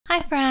Hi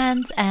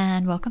friends,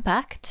 and welcome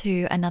back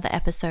to another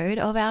episode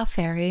of our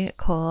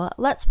Fairycore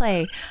Let's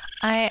Play.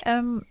 I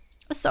am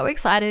so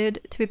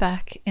excited to be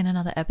back in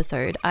another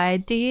episode. I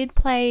did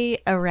play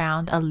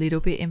around a little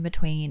bit in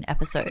between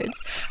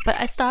episodes, but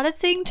I started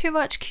seeing too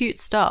much cute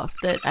stuff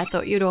that I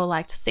thought you'd all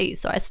like to see,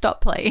 so I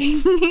stopped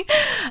playing.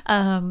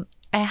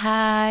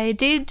 I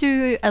did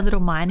do a little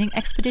mining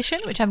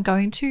expedition, which I'm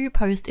going to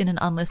post in an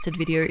unlisted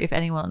video if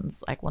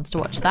anyone's wants to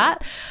watch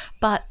that,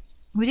 but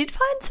we did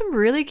find some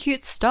really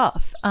cute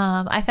stuff.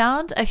 I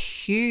found a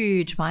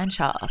huge mine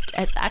shaft.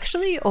 It's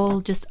actually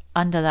all just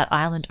under that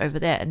island over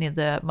there near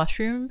the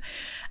mushroom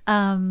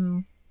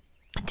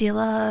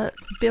dealer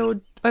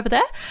build over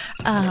there.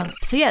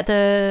 So yeah,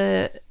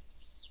 the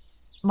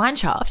mine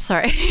shaft,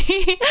 sorry,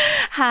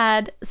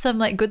 had some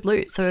good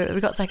loot. So we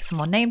got some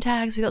more name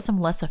tags, we got some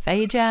lesser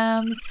Fey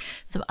jams,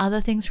 some other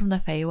things from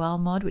the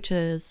Feywild mod, which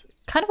is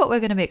kind of what we're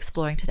going to be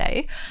exploring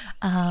today,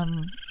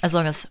 as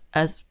well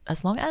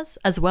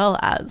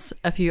as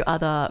a few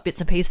other bits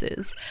and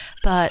pieces.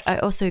 But I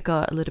also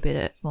got a little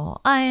bit more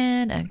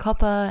iron and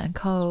copper and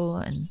coal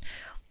and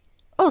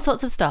all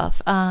sorts of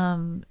stuff.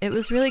 It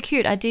was really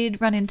cute. I did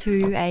run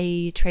into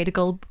a trader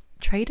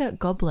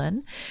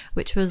goblin,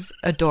 which was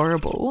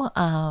adorable.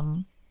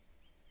 And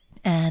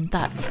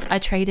I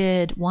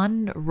traded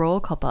one raw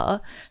copper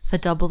for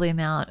double the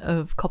amount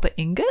of copper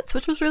ingots,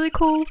 which was really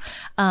cool.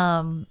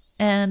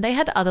 And they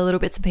had other little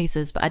bits and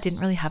pieces, but I didn't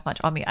really have much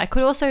on me. I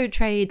could also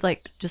trade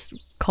just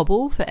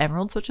cobble for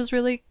emeralds, which was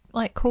really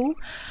cool.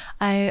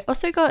 I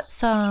also got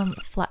some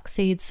flax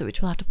seeds,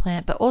 which we'll have to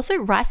plant, but also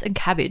rice and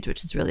cabbage,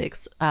 which is really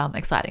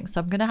exciting.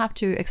 So I'm going to have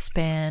to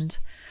expand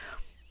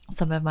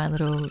some of my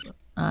little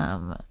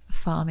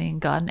farming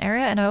garden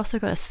area. And I also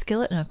got a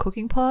skillet and a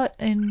cooking pot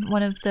in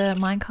one of the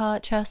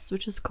minecart chests,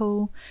 which is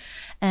cool.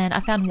 And I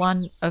found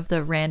one of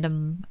the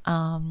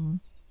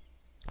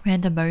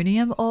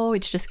randomonium ore,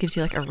 which just gives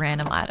you a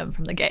random item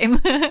from the game.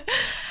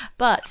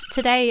 But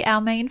today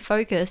our main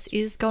focus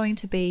is going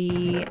to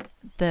be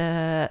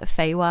the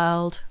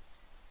Feywild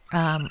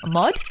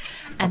mod,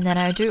 and then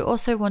I do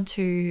also want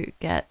to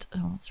get,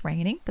 oh, it's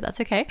raining, but that's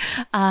okay,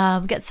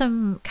 get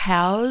some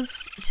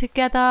cows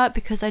together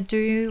because I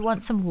do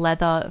want some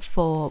leather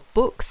for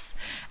books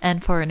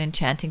and for an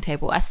enchanting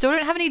table. I still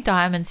don't have any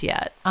diamonds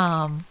yet,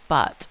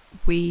 but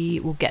we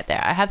will get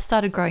there. I have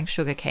started growing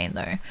sugarcane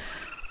though.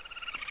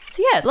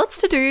 So yeah, lots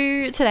to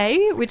do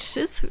today, which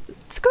is,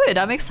 it's good.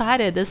 I'm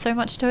excited. There's so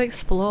much to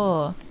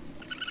explore.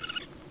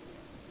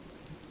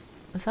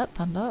 Was that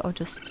thunder or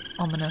just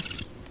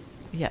ominous?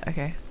 Yeah,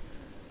 okay.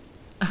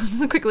 I'll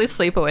just quickly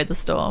sleep away the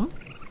storm.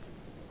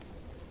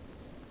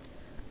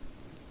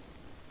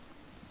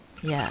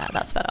 Yeah,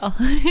 that's better.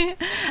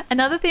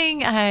 Another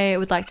thing I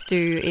would like to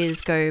do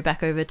is go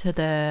back over to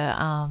the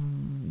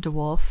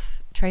dwarf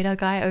trader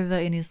guy over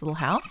in his little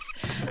house.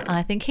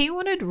 I think he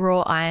wanted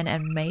raw iron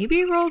and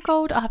maybe raw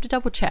gold. I'll have to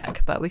double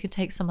check, but we could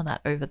take some of that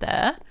over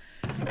there.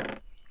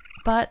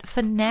 But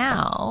for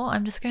now,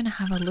 I'm just going to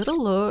have a little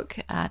look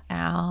at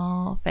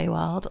our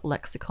Feywild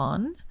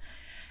lexicon.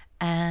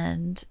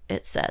 And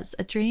it says,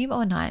 a dream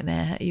or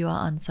nightmare, you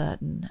are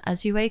uncertain.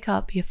 As you wake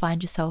up, you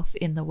find yourself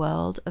in the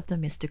world of the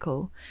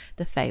mystical,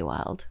 the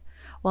Feywild.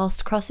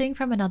 Whilst crossing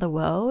from another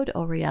world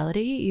or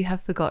reality, you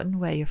have forgotten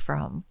where you're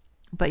from.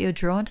 But you're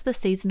drawn to the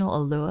seasonal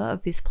allure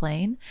of this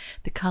plane.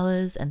 The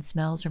colors and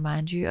smells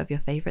remind you of your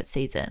favorite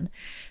season.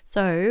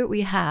 So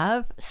we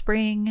have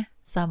spring,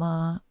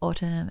 summer,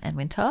 autumn, and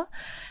winter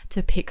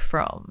to pick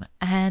from.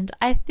 And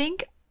I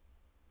think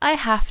I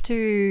have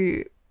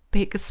to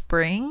pick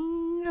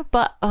spring,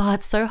 but oh,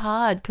 it's so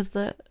hard because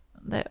they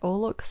all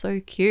look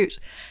so cute.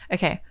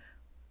 Okay.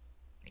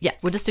 Yeah,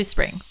 we'll just do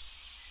spring.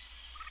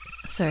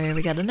 So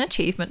we get an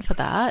achievement for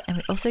that, and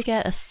we also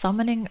get a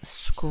summoning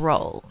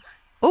scroll.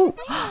 Oh,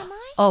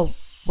 oh,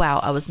 wow.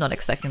 I was not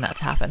expecting that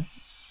to happen.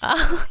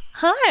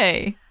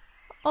 Hi.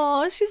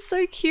 Oh, she's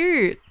so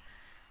cute.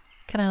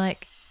 Can I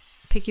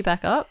pick you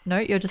back up? No,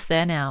 you're just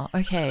there now.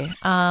 Okay.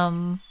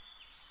 Oh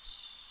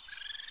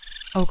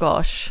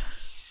gosh.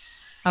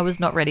 I was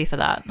not ready for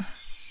that.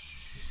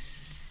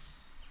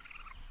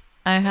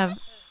 I have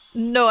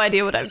no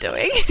idea what I'm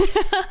doing.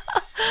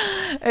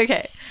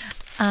 Okay.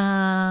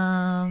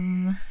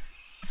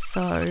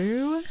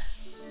 So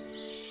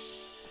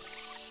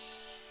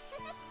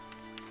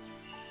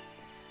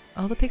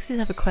all the pixies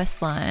have a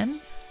quest line.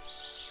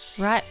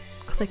 Right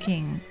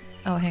clicking.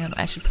 Oh, hang on.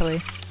 I should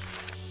probably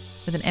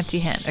with an empty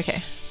hand.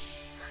 Okay.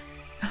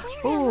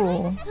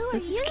 Oh,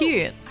 this is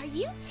cute. Are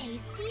you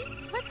tasty?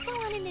 Let's go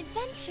on an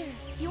adventure.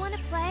 You want to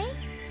play?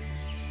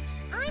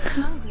 I'm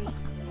hungry.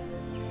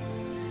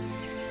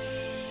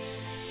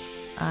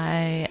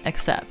 I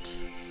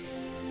accept.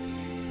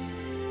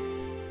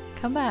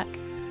 Come back.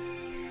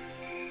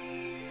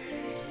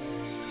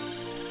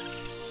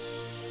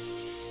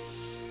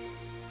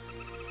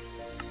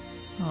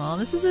 Oh,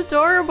 this is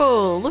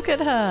adorable. Look at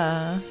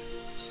her.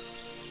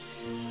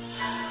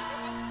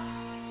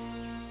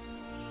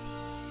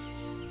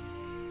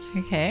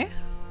 Okay,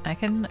 I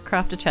can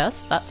craft a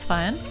chest. That's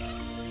fine.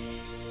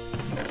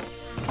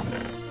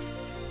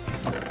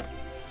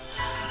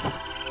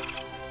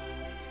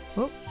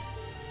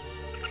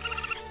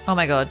 Oh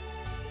my god.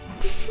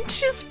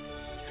 She's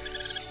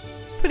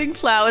putting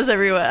flowers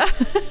everywhere.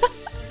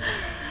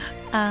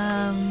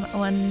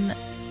 One...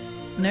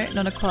 No,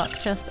 not a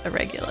quark chest, a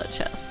regular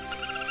chest.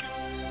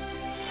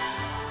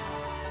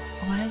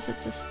 Why is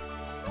it just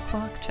a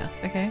quark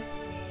chest? Okay.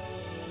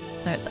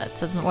 No, that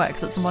doesn't work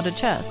because it's a modded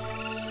chest.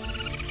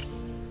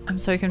 I'm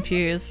so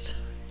confused.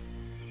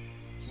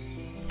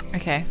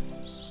 Okay.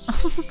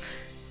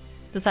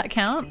 Does that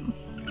count?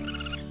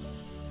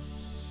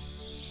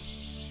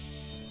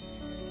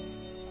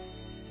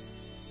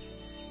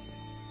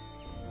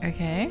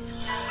 Okay.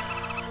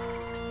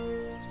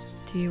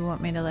 Do you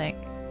want me to like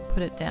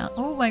put it down?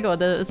 Oh my god,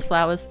 there's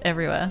flowers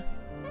everywhere.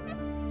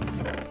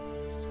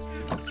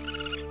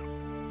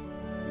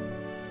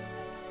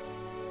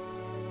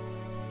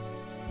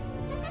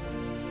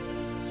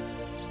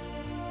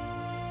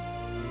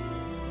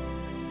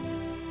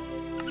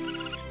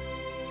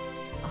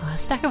 Oh, a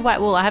stack of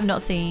white wool. I have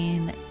not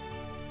seen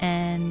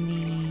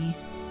any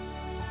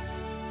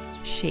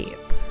sheep.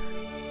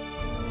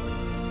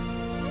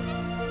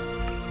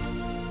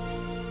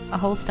 A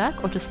whole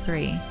stack or just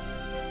 3?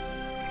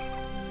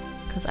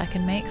 Because I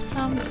can make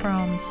some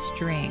from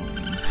string.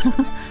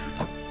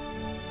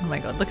 Oh my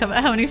god, look at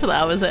how many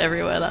flowers are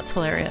everywhere. That's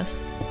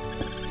hilarious.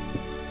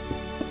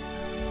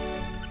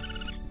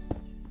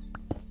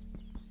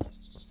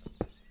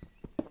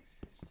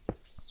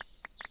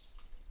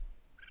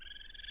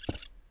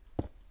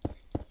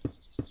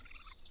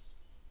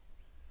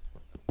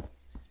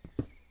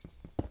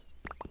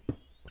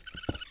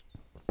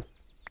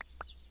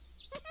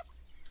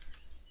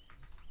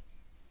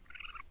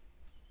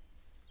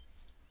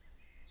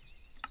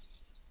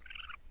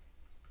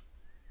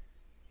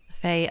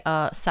 They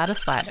are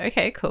satisfied.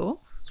 Okay,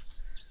 cool.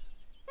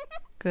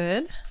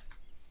 Good.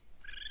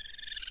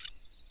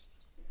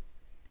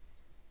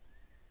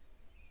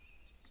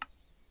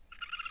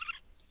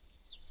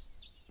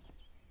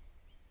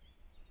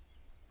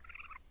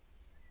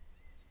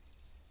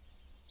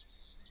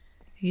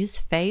 Use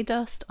Fey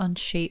dust on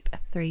sheep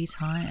 3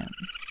 times.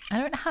 I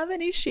don't have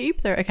any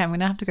sheep there. Okay, I'm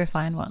gonna have to go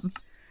find one.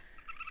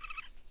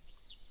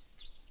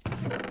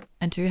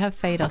 I do have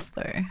Fey dust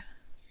though.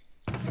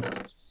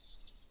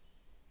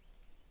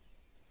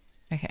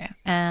 Okay,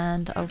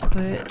 and I'll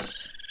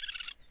put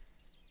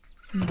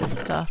some of this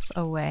stuff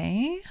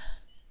away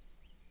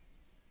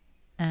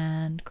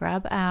and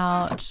grab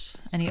out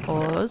any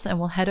ores, and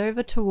we'll head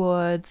over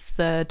towards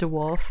the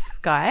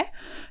dwarf guy,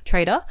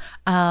 trader.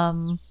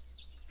 And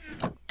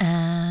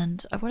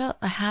what else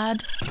I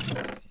had?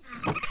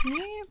 Can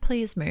you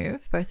please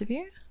move, both of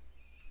you?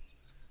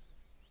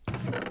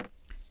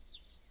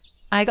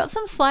 I got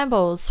some slime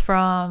balls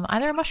from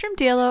either a mushroom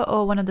dealer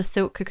or one of the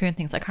silk cocoon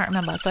things. I can't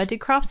remember. So I did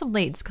craft some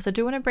leads because I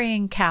do want to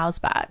bring cows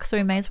back. So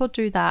we may as well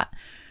do that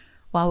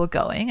while we're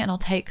going. And I'll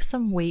take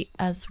some wheat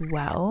as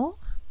well.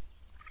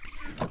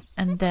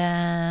 And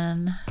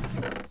then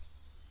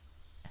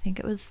I think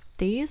it was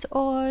these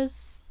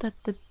ores that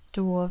the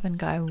dwarven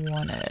guy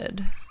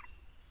wanted.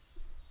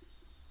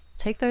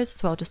 Take those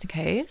as well just in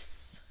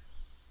case.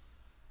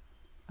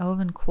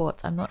 Elven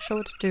quartz. I'm not sure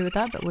what to do with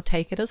that, but we'll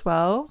take it as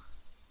well.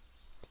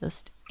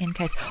 Just in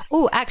case.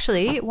 Oh,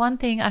 actually, one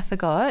thing I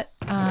forgot.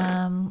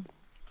 In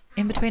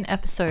between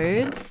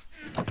episodes,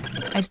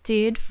 I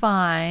did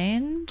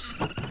find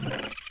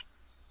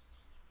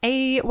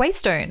a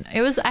waystone.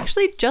 It was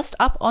actually just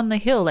up on the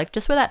hill, like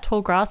just where that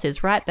tall grass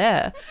is, right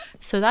there.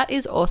 So that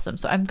is awesome.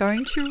 So I'm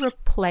going to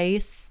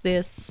replace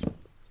this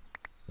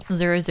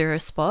 0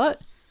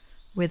 spot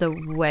with a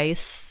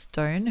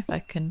waystone if I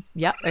can.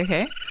 Yep,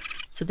 okay.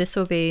 So this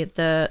will be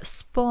the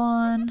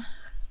spawn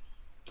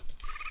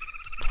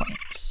point.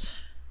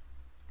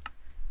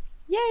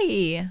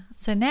 Yay!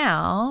 So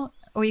now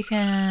we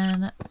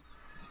can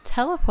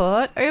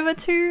teleport over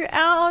to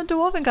our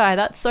dwarven guy.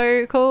 That's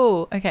so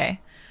cool.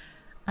 Okay.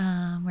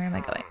 Where am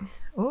I going?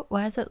 Oh,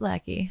 why is it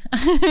laggy?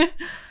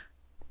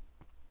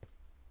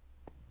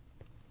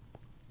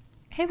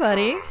 Hey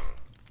buddy.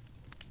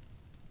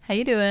 How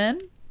you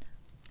doing?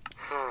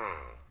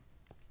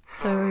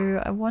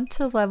 So I want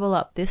to level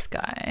up this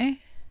guy.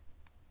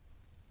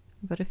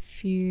 I've got a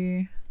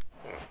few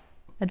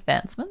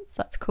advancements.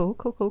 That's cool,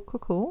 cool, cool, cool,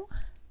 cool.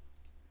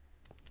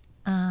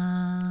 Do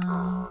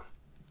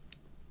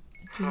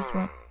you just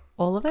want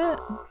all of it?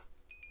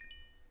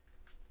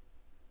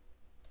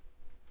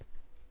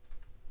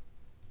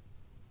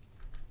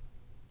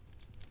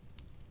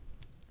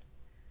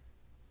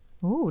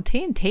 Ooh,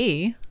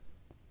 TNT.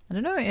 I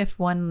don't know if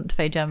one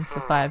Fey gem for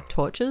 5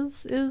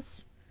 torches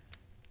is...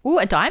 Ooh,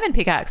 a diamond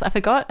pickaxe. I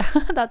forgot.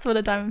 That's what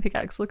a diamond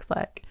pickaxe looks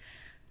like.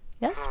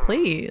 Yes,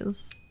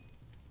 please.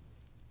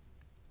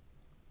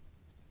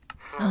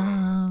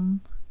 I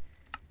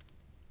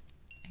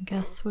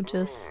guess we'll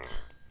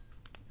just...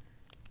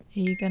 Are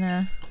you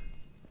gonna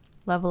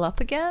level up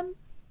again?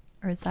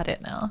 Or is that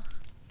it now?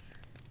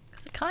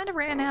 Because I kind of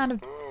ran out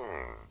of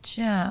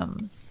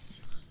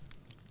gems.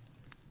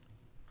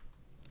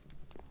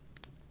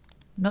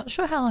 Not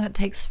sure how long it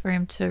takes for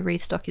him to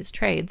restock his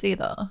trades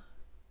either.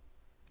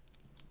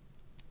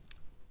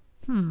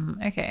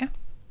 Okay.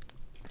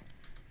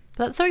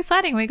 That's so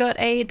exciting. We got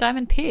a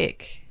diamond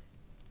pick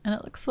and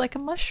it looks like a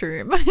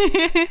mushroom.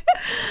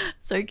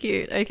 So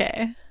cute.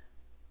 Okay.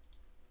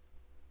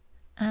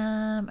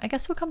 I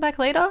guess we'll come back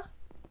later.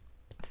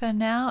 For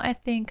now, I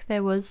think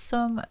there was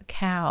some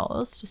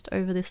cows just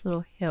over this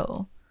little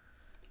hill.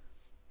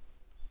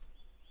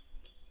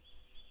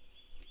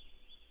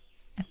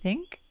 I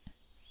think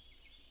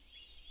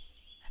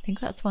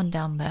that's one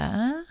down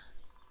there.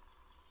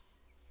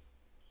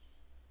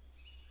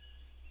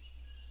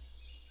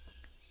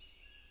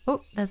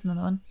 Oh, there's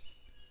another one.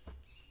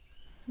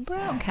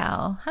 Brown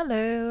cow.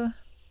 Hello.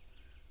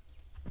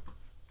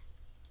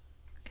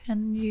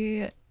 Can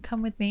you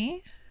come with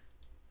me?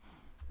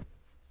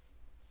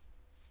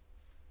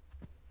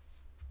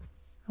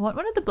 I want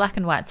one of the black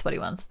and white spotty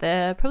ones.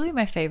 They're probably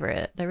my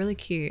favorite. They're really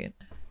cute.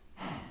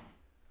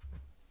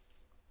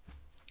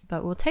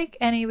 But we'll take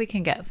any we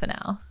can get for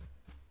now.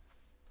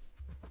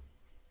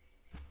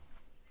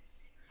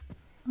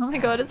 Oh my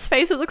god, its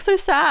face, it looks so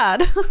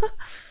sad.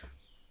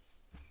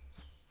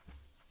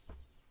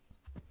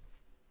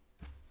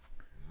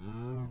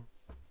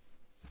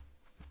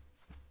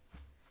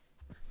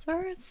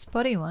 So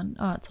spotty one.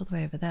 Oh, it's all the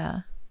way over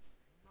there.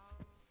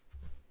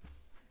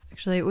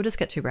 Actually, we'll just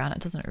get two brown. It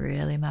doesn't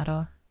really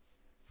matter.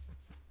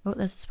 Oh,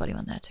 there's a spotty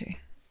one there too.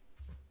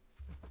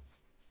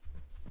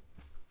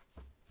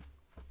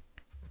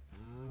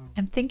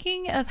 I'm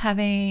thinking of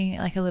having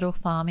like a little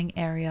farming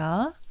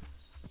area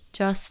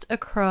just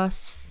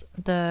across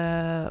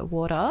the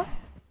water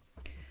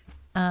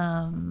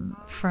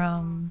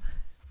from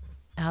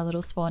our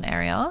little spawn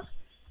area.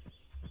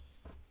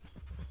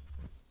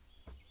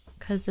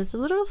 Because there's a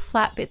little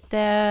flat bit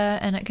there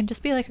and it can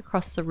just be like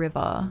across the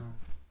river.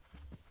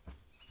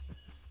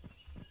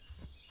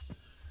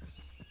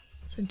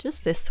 So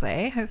just this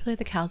way. Hopefully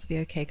the cows will be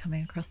okay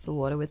coming across the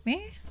water with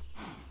me.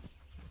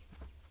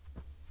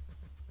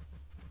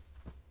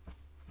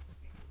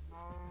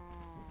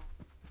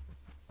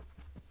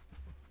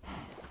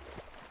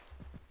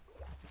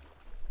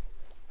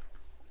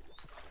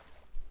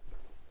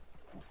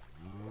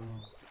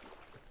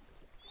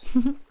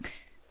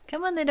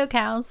 Come on, little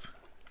cows.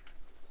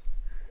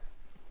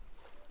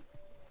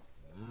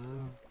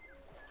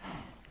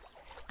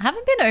 I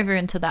haven't been over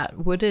into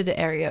that wooded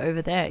area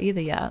over there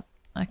either yet.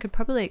 I could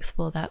probably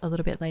explore that a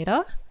little bit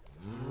later.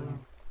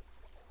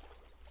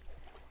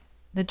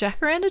 The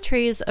jacaranda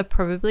trees are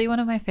probably one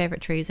of my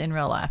favorite trees in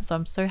real life, so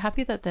I'm so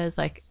happy that there's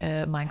like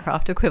a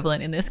Minecraft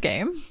equivalent in this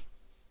game.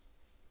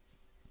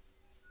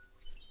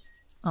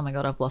 Oh my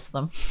god, I've lost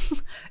them.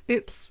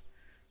 Oops.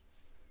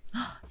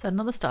 Is that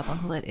another star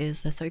buckle? It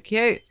is. They're so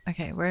cute.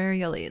 Okay, where are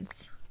your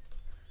leads?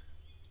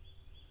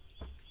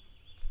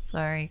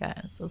 Sorry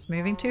guys, I was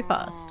moving too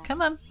fast.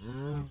 Come on.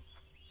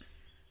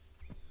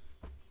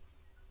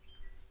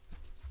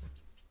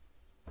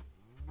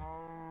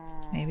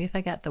 Maybe if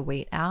I get the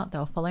wheat out,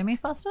 they'll follow me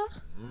faster?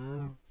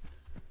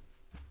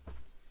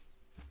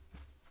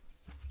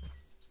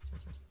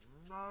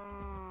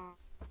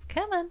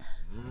 Come on.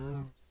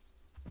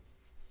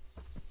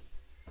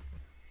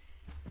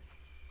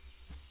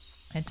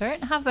 I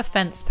don't have a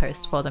fence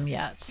post for them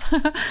yet.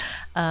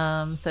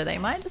 So they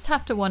might just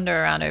have to wander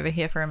around over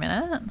here for a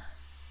minute.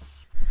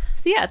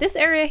 So yeah, this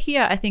area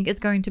here I think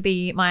is going to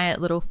be my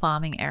little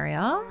farming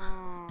area.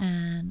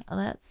 And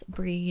let's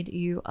breed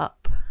you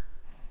up.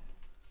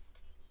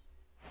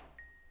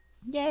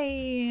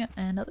 Yay!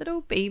 And a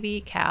little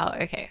baby cow.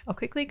 Okay, I'll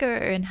quickly go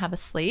and have a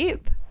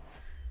sleep.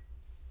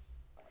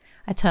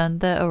 I turned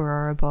the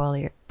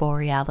Aurora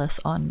Borealis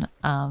on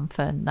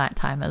for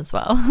nighttime as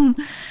well.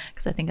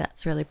 Because I think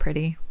that's really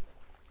pretty.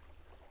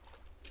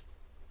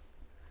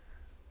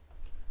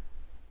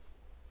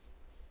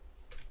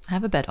 I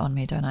have a bed on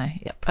me, don't I?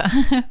 Yep.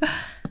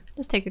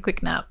 Just take a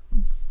quick nap.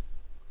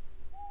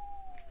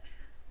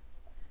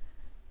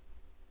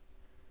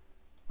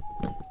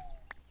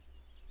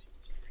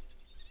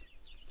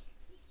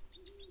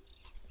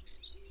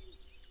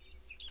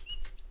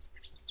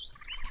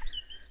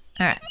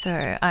 Alright,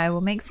 so I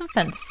will make some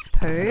fence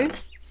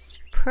posts.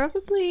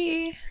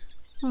 Probably...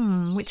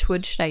 which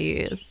wood should I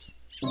use?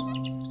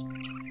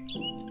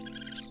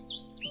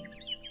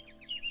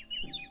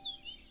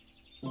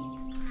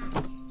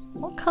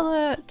 What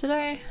colour did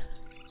I...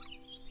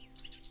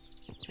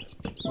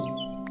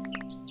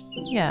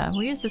 Yeah,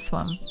 we'll use this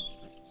one.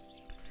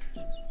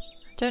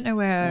 Don't know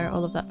where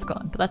all of that's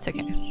gone, but that's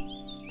okay.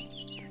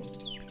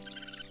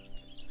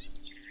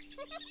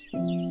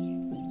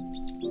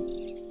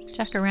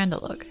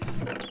 Jacaranda, look.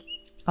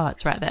 Oh,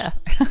 it's right there.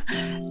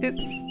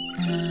 Oops.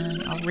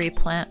 And I'll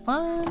replant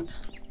one.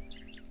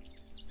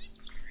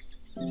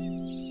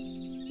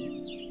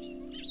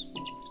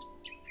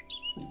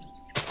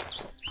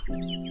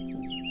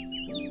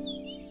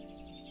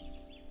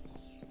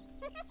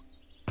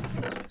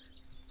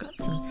 Got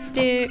some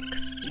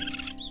sticks.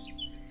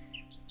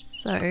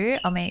 So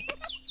I'll make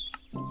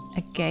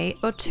a gate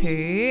or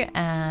two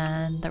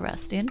and the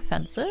rest in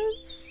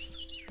fences.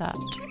 That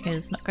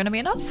is not going to be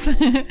enough.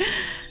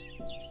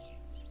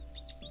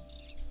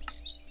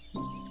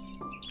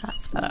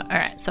 That's better.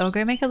 Alright, so I'll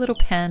go make a little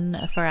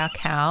pen for our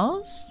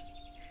cows.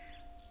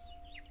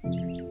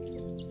 And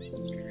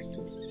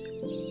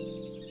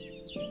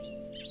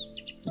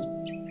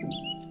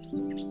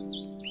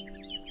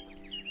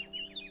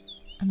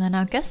then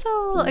I guess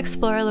I'll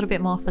explore a little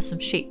bit more for some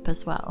sheep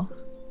as well.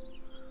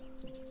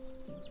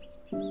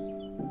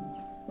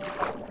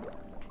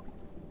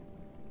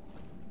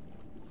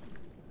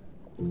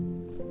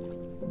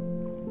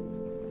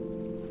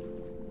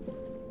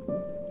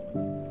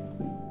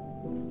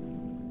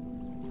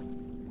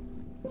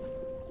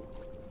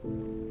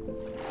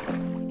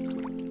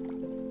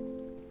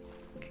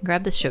 Can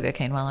grab this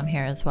sugarcane while I'm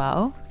here as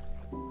well.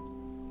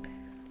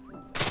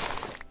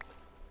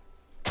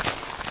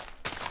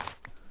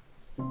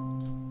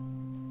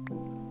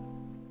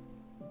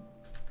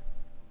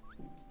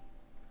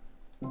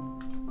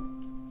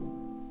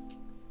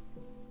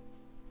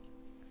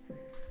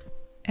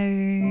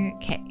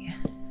 Okay.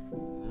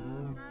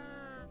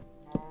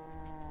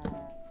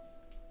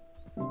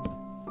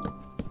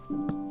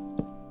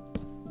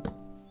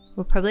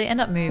 We'll probably end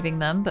up moving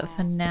them, but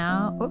for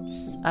now,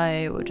 oops,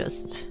 I will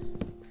just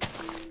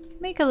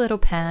make a little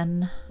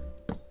pen.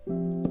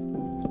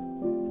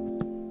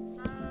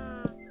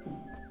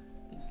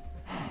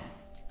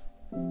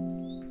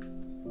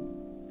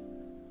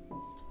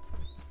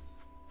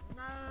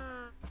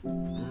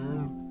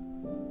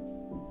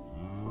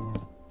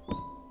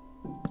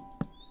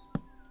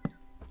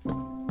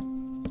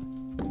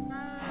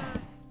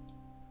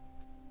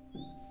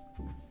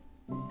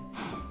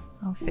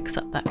 I'll fix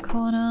up that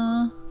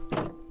corner.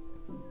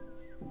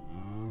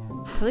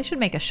 Probably should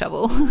make a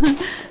shovel.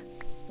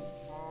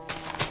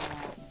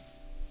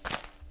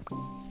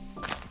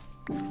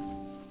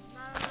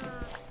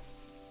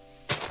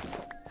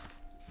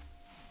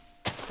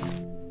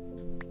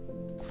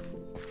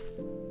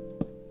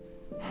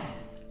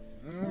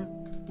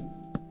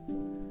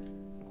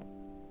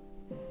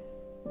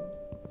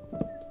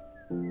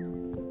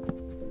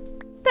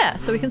 There,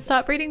 so we can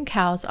start breeding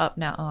cows up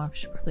now. Oh, I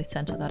should probably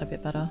center that a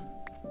bit better.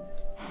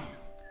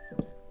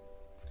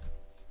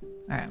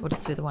 Alright, we'll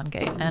just do the one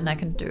gate, and I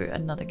can do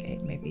another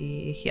gate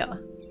maybe here.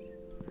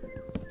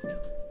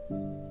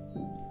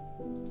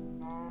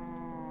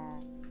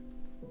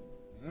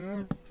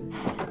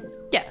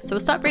 Yeah, so we'll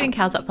start breeding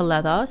cows up for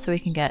leather so we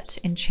can get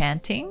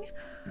enchanting.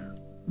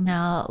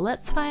 Now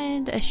let's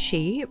find a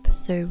sheep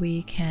so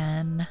we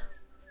can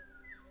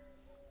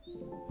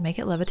make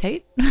it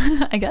levitate,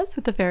 I guess,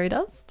 with the fairy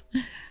dust.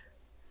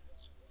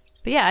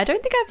 But yeah, I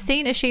don't think I've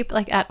seen a sheep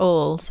like at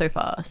all so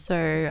far,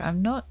 so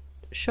I'm not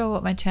sure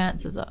what my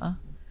chances are.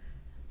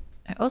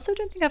 I also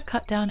don't think I've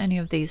cut down any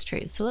of these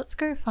trees, so let's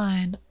go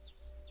find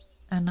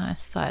a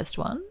nice sized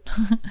one.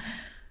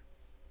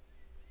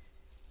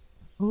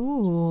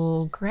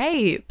 Ooh,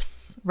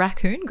 grapes.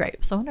 Raccoon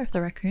grapes. I wonder if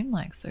the raccoon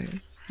likes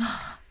those.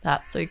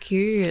 That's so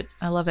cute.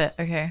 I love it.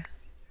 Okay.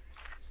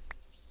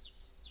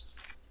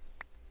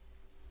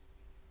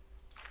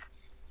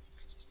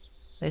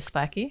 Are they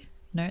spiky?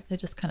 No, they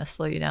just kind of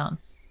slow you down.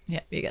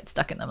 Yep, you get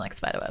stuck in them like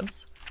spider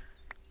webs.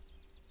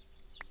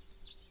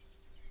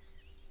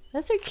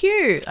 They're so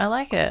cute. I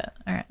like it.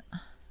 Alright.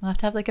 I'll have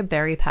to have like a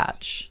berry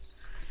patch.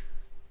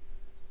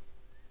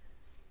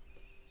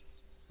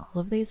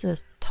 All of these are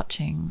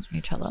touching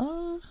each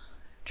other.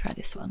 Try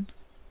this one.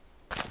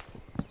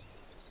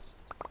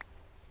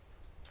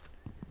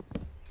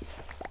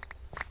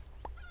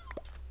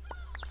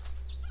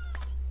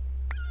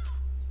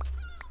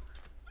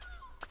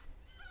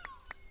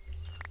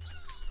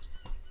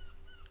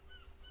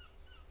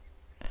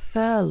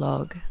 Fir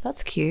log.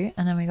 That's cute.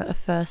 And then we got a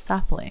fir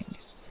sapling.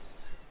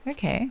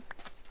 Okay.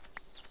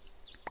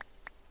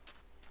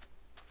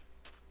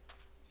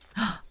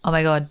 Oh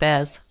my god,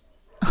 bears.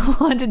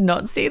 I did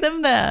not see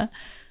them there.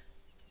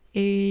 Are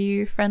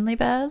you friendly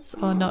bears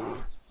or not?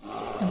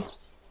 You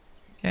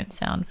don't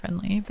sound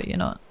friendly, but you're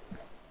not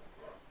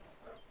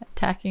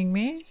attacking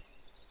me.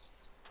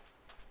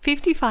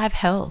 55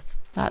 health.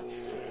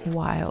 That's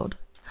wild.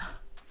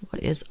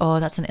 What is...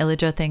 Oh, that's an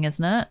illager thing,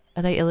 isn't it?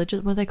 Are they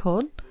illagers? What are they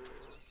called?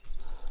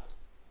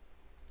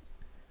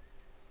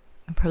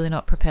 I'm probably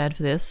not prepared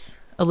for this.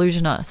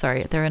 Illusioner,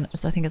 sorry. They're in...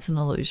 I think it's an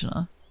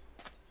illusioner.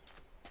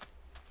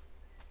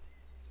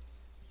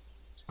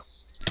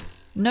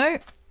 No.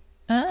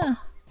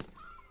 Ah.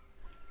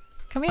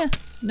 Come here.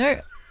 No.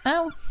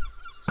 Ow.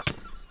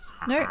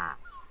 No.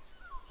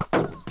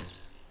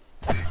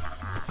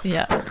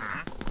 Yeah.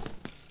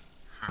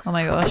 Oh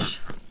my gosh.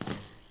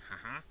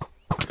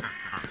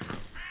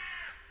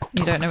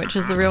 You don't know which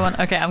is the real one?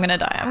 Okay, I'm gonna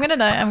die. I'm gonna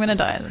die. I'm gonna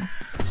die.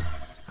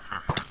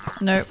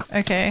 Nope.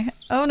 Okay.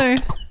 Oh no.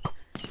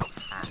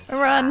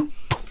 Run.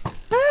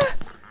 Ah.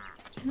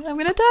 I'm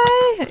gonna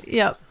die.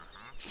 Yep.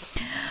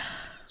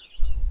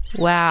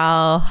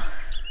 Wow.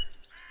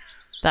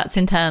 That's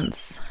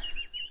intense.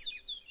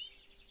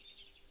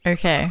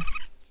 Okay.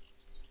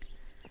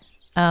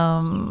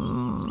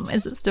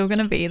 Is it still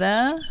gonna be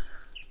there?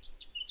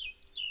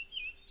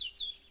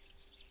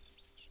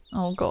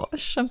 Oh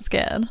gosh, I'm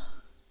scared.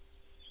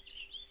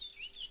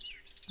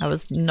 I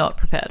was not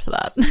prepared for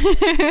that.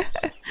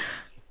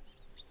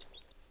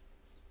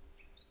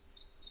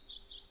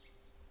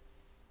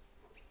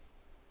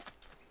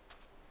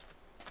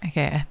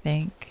 Okay, I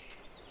think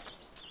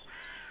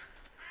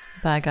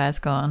the bad guy's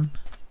gone.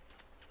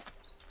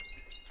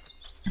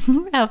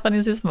 How fun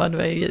is this mod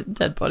where your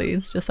dead body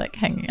is just like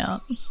hanging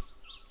out?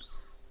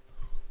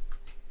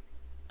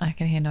 I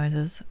can hear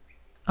noises.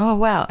 Oh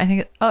wow, I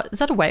think oh, is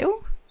that a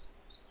whale?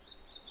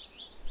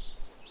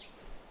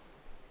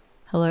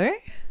 Hello?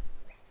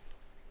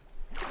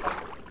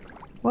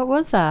 What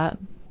was that?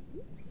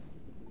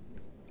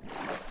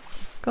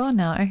 It's gone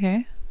now,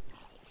 okay.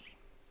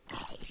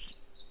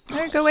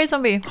 No, go away,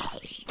 zombie.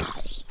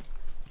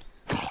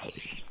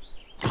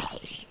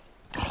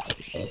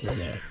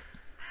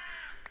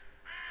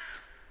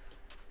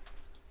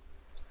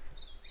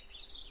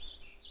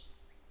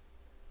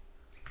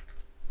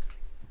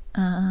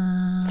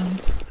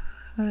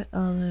 Put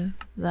all of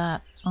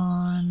that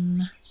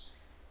on,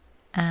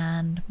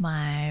 and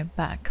my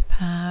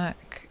backpack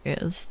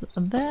is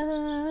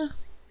there.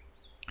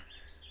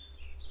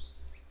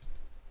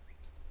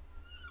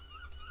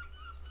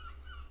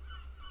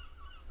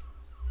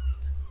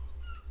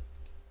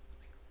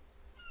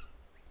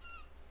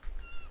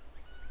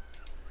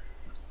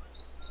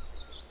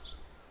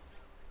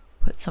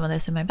 Put some of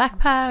this in my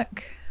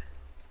backpack.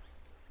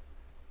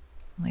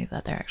 Leave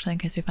that there actually in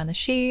case we find the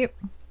sheep.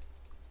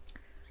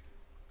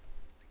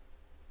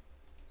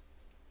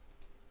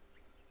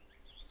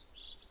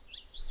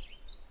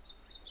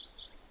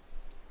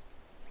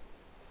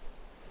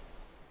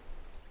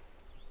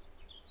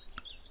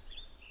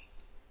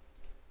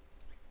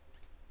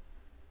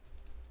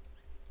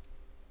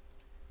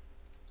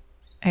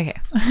 Okay,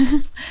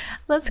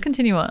 let's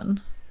continue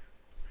on.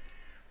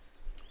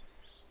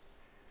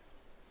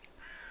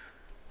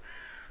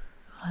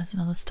 Oh, there's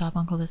another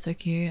starbuncle, they're so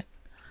cute.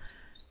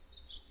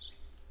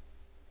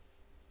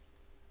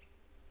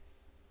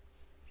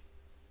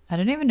 I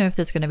don't even know if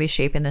there's going to be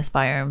sheep in this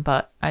biome,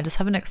 but I just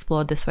haven't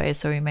explored this way,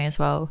 so we may as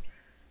well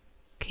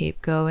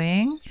keep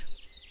going.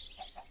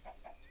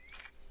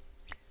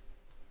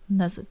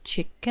 And there's a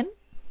chicken.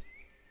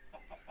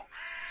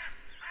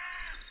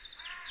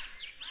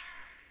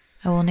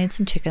 I will need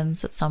some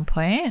chickens at some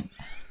point.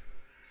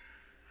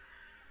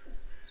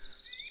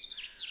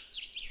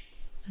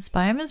 This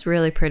biome is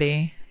really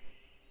pretty.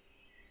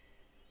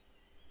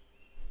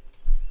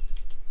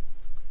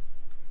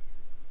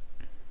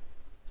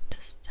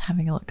 Just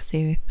having a look,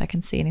 see if I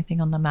can see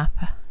anything on the map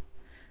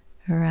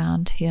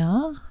around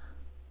here.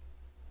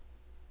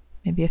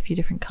 Maybe a few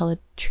different coloured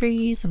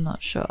trees, I'm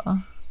not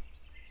sure.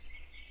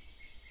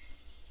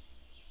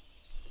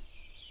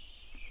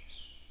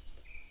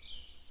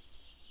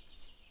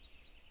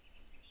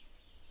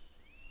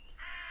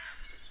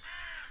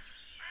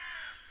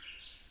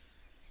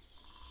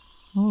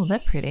 Oh, they're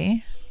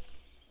pretty.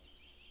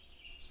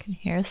 Can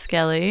hear a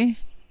skelly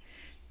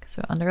because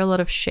we're under a lot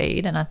of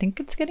shade and I think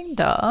it's getting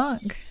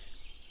dark.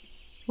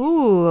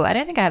 Ooh, I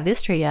don't think I have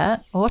this tree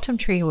yet. Autumn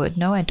tree wood.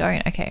 No, I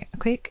don't. Okay, a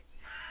quick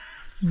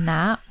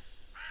nap.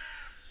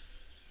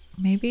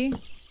 Maybe.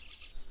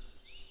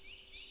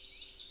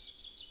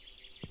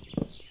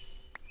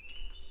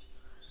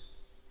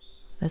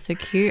 They're so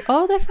cute.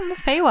 Oh, they're from the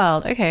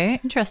Feywild. Okay,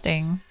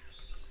 interesting.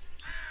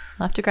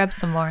 I'll have to grab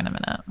some more in a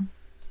minute.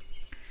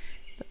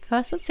 But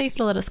first, let's see if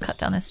it'll let us cut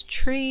down this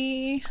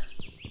tree.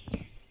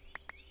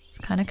 It's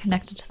kind of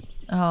connected to...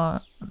 Oh,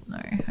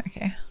 no.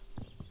 Okay.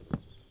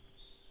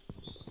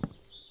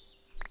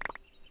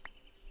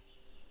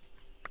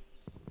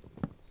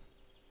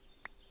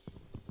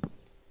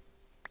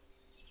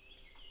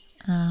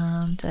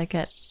 Did I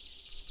get...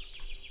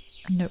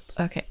 Nope.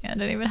 Okay, I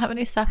don't even have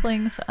any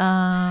saplings. Okay,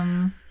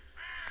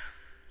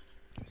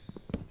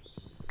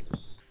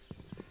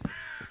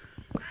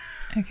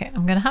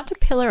 I'm gonna have to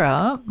pillar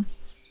up.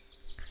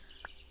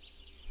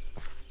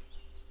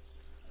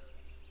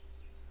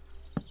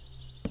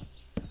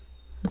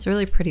 It's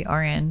really pretty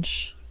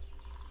orange.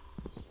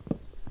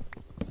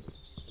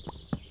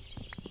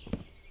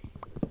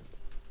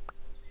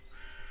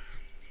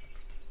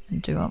 I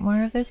do want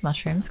more of those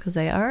mushrooms because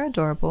they are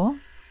adorable.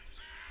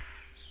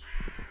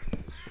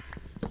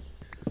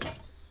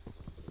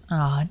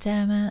 Oh,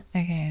 damn it.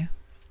 Okay.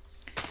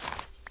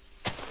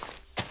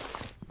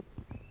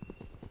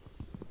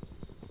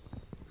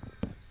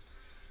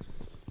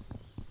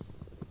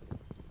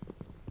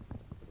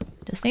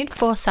 Just need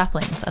 4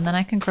 saplings and then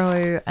I can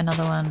grow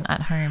another one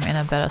at home in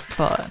a better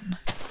spot.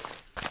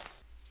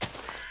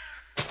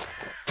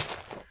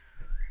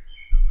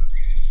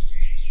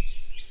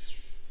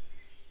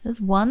 There's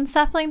 1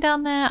 sapling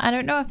down there. I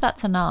don't know if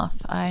that's enough.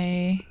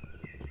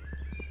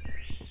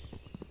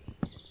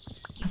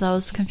 Because I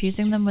was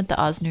confusing them with the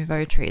Ars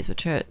Nouveau trees,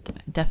 which are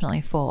definitely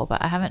 4,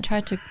 but I haven't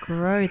tried to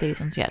grow these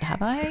ones yet,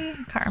 have I? I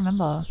can't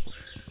remember.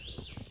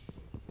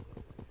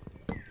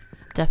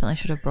 Definitely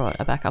should have brought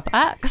a backup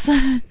axe.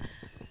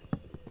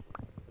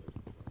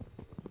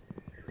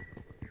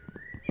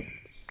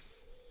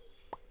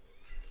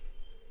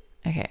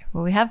 Okay,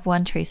 well we have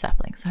 1 tree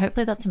sapling, so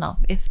hopefully that's enough.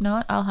 If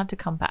not, I'll have to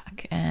come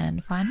back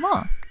and find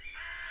more.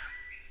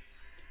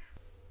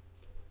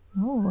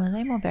 Oh, are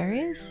they more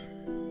berries?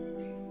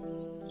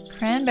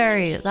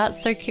 Cranberry,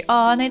 that's so cute.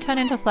 Oh, and they turn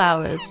into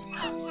flowers.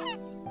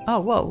 Oh,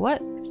 whoa, what?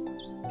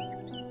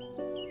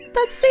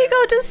 That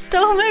seagull just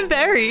stole my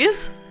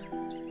berries!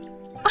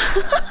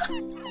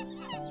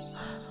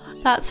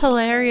 That's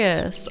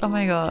hilarious. Oh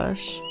my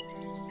gosh.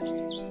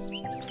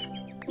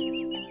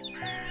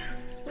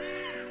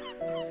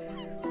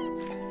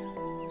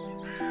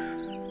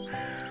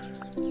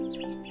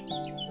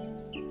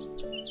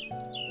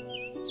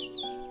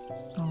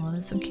 Oh,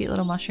 there's some cute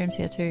little mushrooms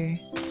here too.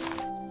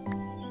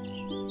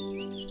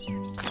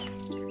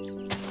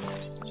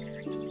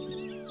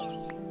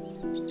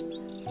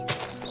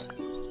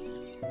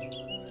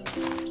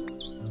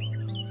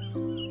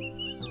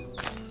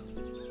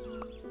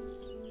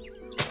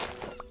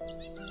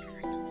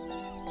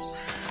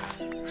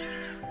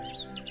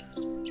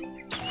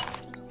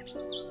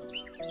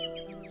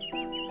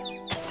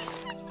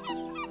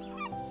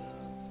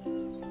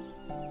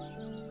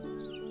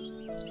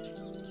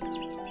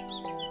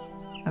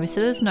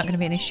 Obviously there's not going to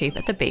be any sheep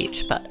at the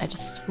beach, but I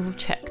just will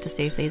check to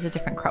see if these are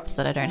different crops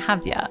that I don't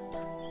have yet.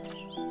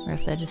 Or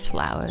if they're just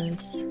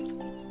flowers.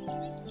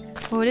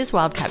 Oh, it is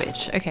wild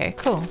cabbage. Okay,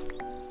 cool.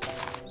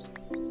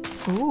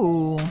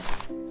 Ooh.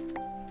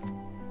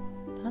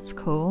 That's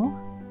cool.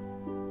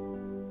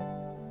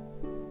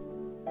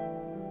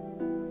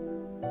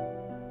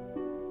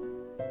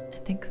 I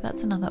think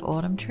that's another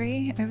autumn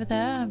tree over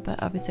there,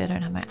 but obviously I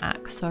don't have my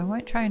axe, so I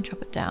won't try and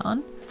chop it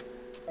down.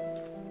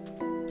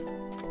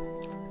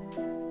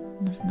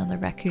 There's another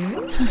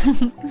raccoon.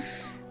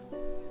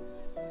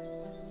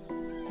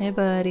 Hey,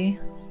 buddy.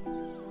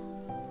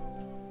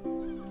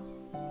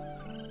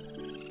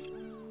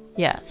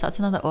 Yeah, so that's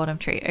another autumn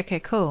tree. Okay,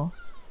 cool.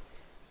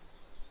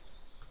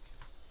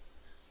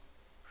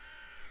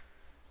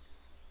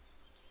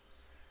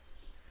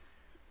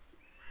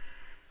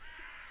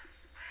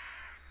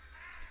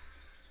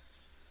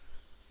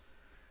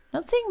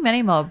 Not seeing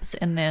many mobs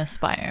in this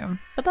biome,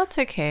 but that's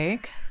okay.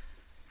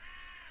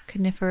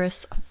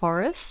 Coniferous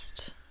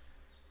forest.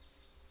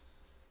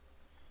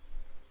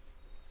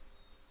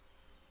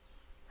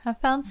 I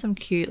found some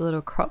cute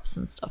little crops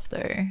and stuff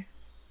though.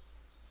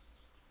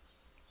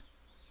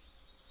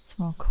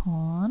 Small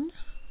corn.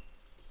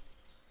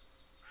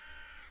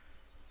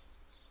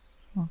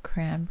 More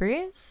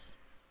cranberries.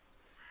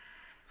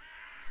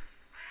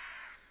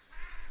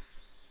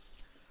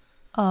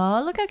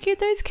 Oh, look how cute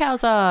those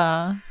cows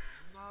are.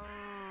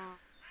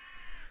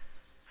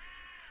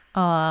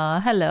 Oh,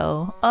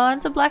 hello. Oh,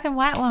 it's a black and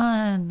white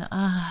one.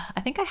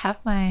 I think I have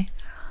my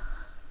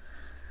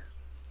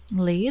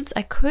leads.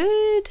 I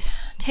could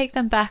take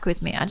them back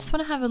with me. I just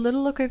want to have a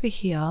little look over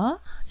here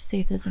to see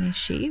if there's any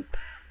sheep.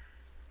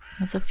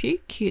 There's a few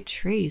cute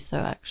trees though,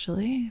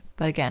 actually.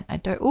 But again, I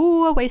don't...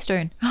 Ooh, a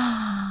waystone.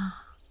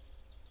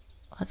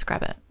 Let's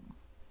grab it.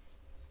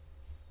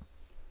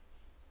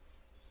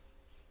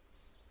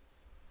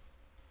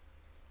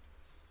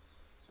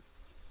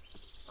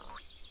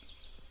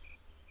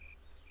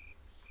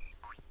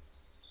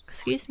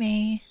 Excuse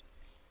me.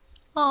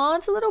 Oh,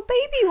 it's a little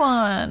baby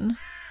one.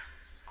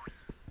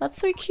 That's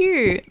so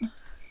cute.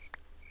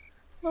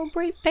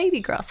 Little baby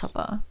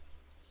grasshopper.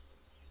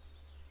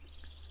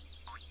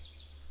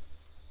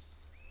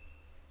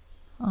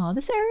 Oh,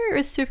 this area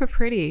is super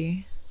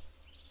pretty.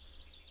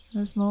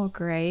 There's more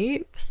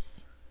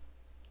grapes.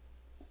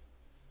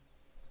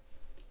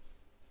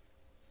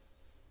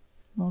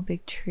 More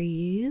big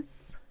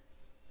trees.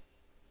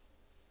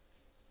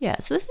 Yeah,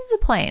 so this is a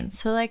plain.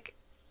 So like,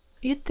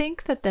 you'd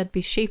think that there'd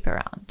be sheep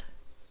around.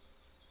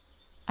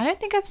 I don't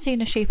think I've seen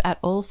a sheep at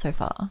all so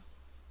far.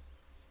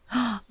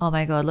 Oh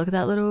my god, look at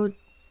that little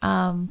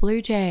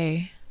blue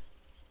jay.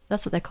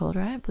 That's what they're called,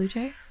 right? Blue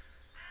jay?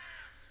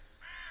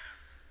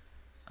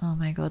 Oh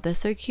my god, they're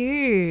so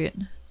cute.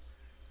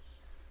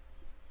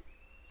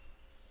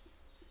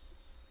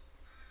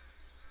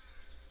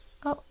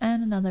 Oh,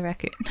 and another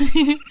raccoon.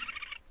 The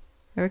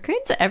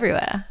raccoons are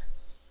everywhere.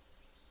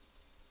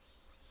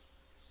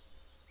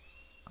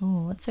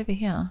 Oh, what's over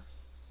here?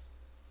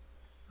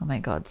 Oh my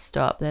god,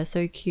 stop. They're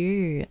so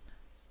cute.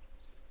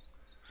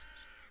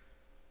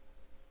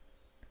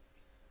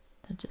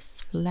 They're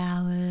just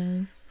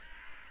flowers.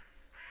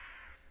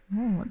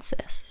 Oh, what's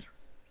this?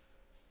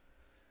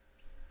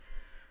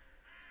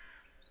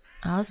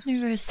 Ars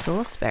Nouveau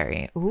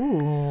Sauceberry.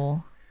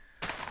 Ooh.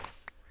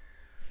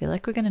 I feel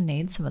like we're gonna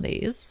need some of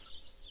these.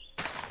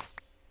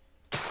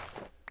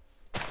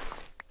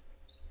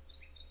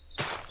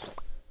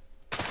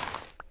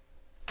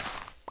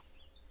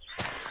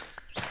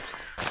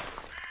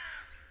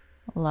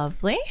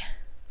 Lovely.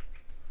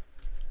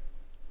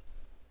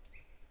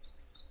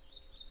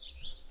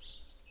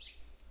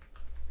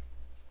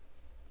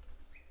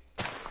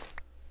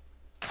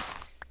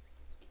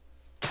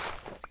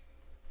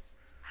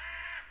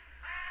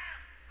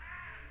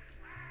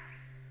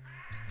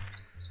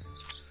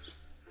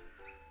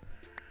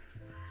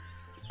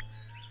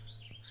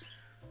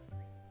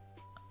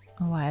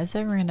 Why is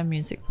there random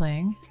music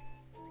playing?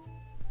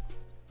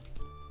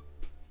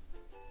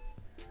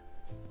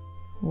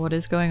 What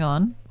is going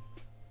on?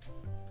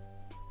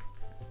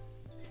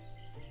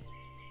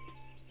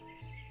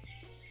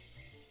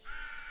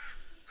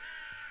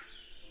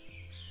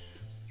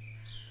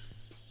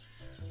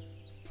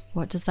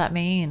 What does that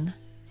mean?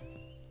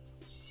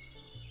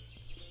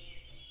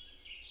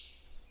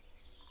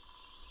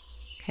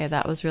 Okay,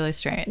 that was really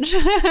strange.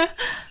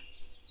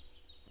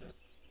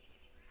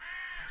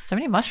 So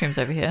many mushrooms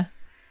over here.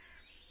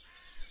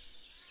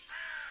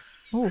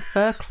 Oh,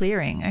 fur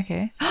clearing.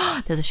 Okay.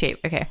 There's a sheep.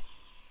 Okay.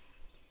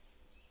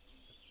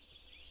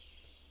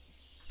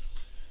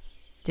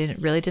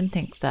 Really didn't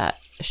think that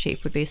a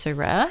sheep would be so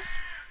rare.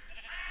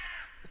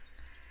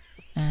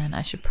 And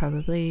I should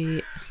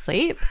probably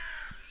sleep.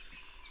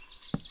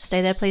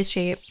 Stay there, please,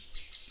 sheep.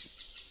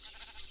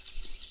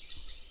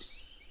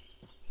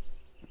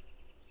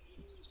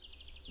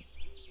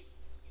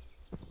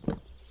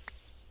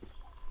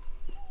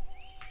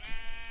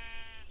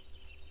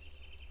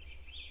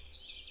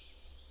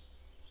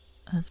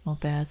 There's more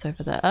bears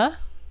over there.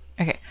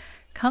 Okay,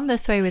 come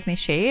this way with me,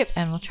 sheep,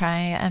 and we'll try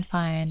and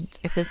find,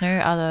 if there's no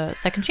other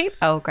second sheep,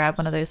 I'll grab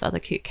one of those other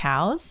cute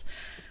cows.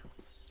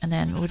 And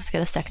then we'll just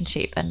get a second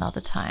sheep another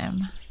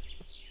time.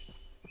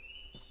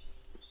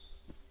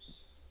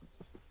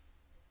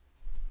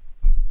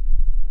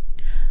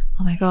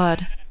 Oh my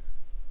god.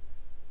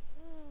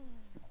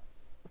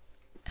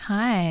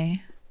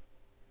 Hi.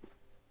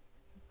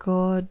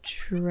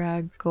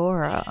 Gordragora.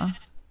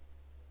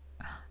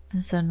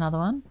 Is there another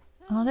one?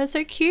 Oh, they're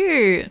so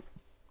cute.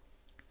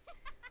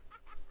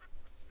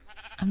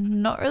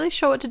 I'm not really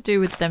sure what to do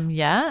with them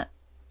yet,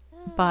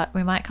 but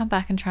we might come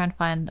back and try and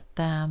find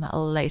them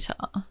later.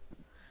 I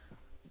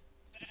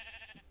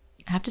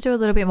have to do a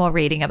little bit more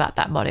reading about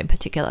that mod in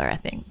particular, I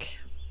think.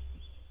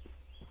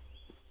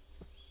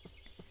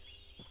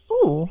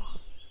 Ooh,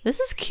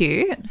 this is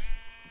cute.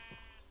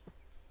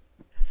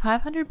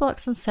 500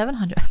 blocks and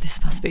 700.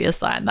 This must be a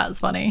sign. That's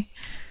funny.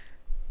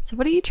 So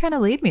what are you trying to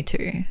lead me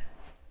to?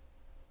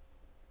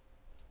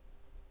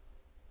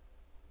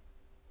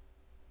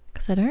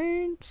 Because I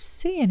don't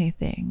see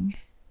anything.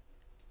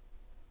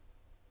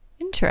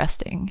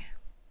 Interesting.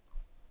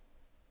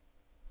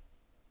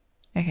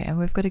 Okay, and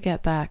we've got to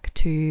get back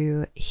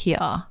to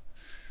here.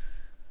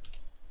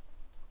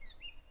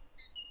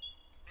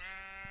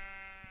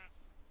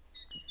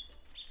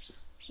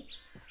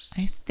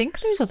 I think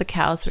those other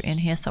cows were in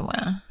here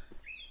somewhere.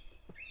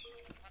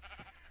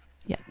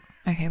 Yeah.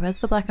 Okay, where's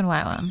the black and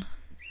white one?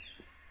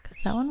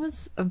 Because that one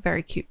was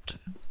very cute.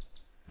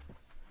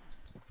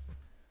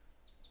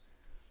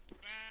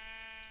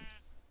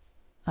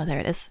 Oh, there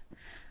it is.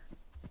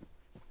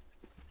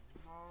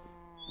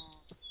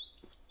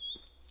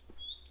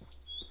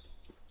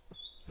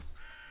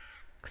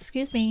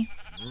 Excuse me.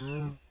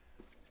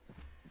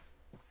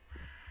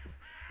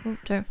 Oh,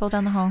 don't fall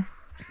down the hole.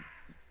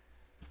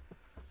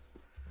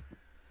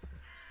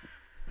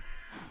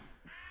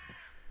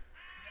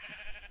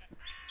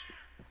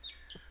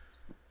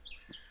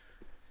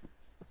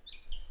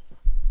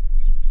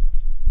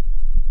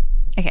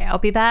 Okay, I'll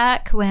be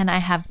back when I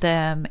have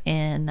them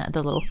in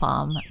the little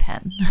farm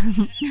pen.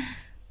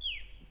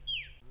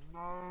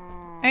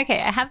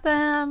 Okay, I have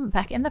them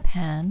back in the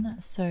pen,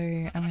 so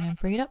I'm going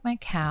to breed up my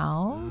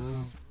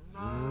cows.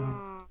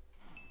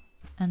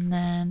 And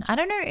then, I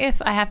don't know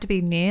if I have to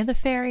be near the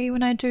fairy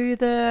when I do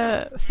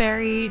the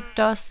fairy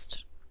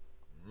dust,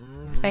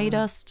 fae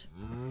dust.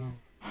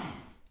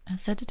 I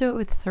said to do it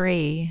with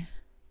 3.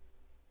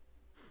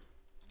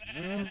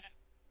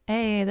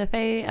 Hey, the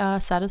fae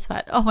are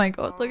satisfied. Oh my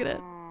god, look at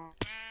it.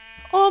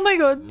 Oh my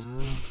god.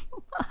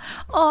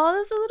 Oh,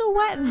 there's a little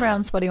white and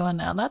brown spotty one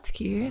now. That's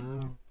cute.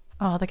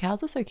 Oh, the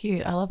cows are so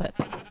cute. I love it.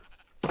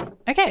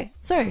 Okay,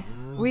 so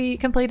we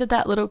completed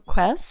that little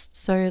quest.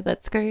 So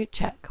let's go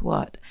check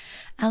what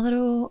our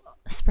little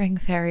spring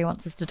fairy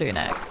wants us to do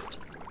next.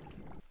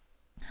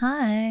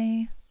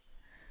 Hi.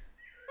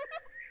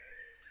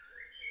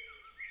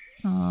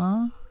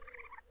 Aww.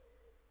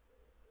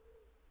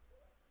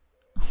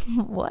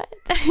 What?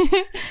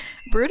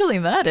 Brutally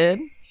murdered?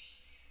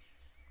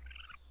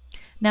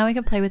 Now we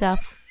can play with our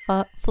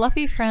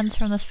fluffy friends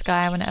from the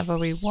sky whenever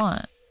we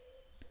want.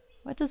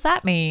 What does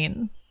that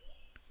mean?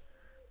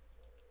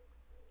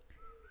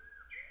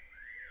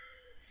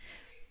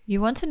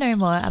 You want to know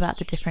more about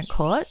the different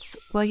courts?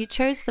 Well, you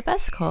chose the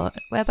best court.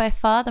 We're by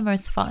far the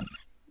most fun.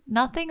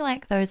 Nothing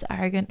like those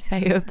arrogant fae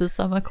of the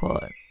summer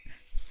court.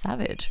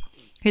 Savage.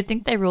 Who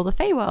think they rule the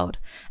Feyworld.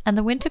 And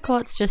the winter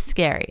court's just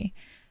scary.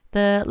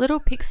 The little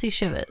pixie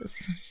shivers.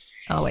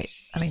 Oh wait,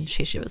 I mean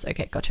she shivers.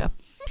 Okay, gotcha.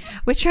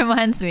 Which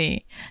reminds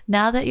me,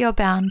 now that you're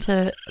bound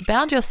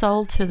your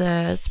soul to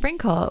the spring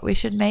court, we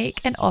should make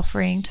an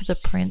offering to the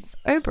Prince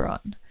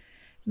Oberon.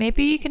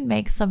 Maybe you can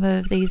make some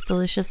of these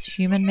delicious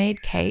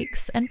human-made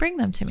cakes and bring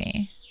them to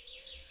me.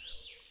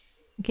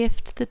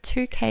 Gift the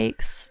 2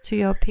 cakes to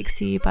your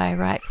pixie by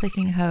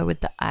right-clicking her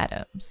with the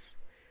items.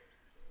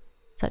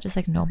 Is that just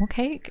like normal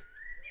cake?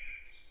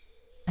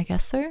 I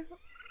guess so.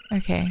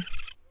 Okay.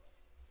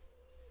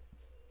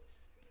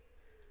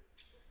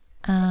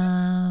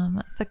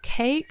 For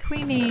cake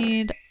we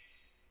need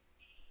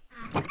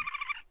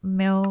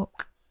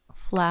milk,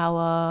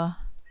 flour,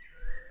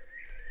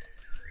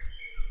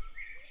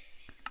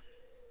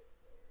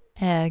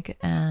 egg,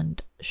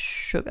 and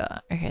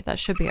sugar. Okay, that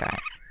should be alright.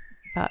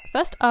 But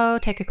first I'll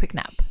take a quick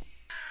nap.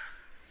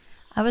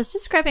 I was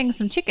just grabbing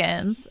some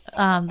chickens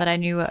that I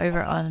knew were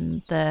over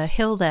on the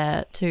hill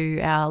there to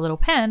our little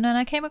pen, and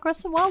I came across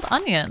some wild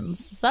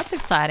onions. So that's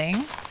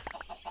exciting.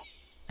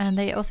 And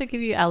they also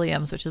give you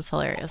alliums, which is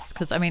hilarious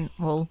because, I mean,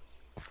 well,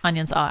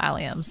 onions are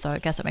alliums, so I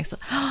guess it makes it...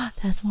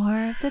 There's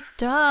more of the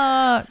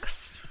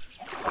ducks.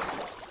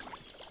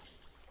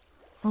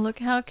 Look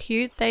how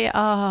cute they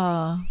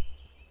are.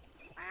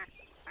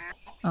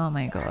 Oh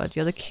my god,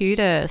 you're the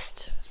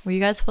cutest. Will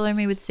you guys follow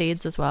me with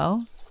seeds as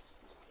well?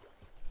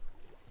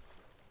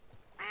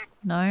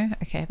 No?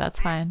 Okay, that's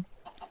fine.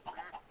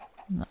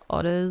 And the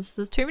otters.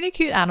 There's too many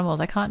cute animals.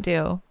 I can't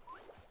deal.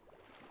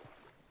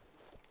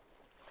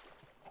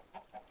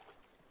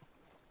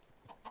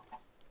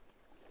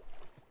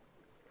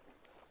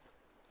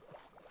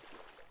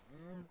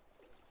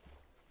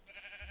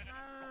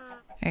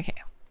 Okay.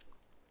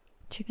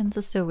 Chickens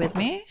are still with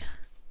me.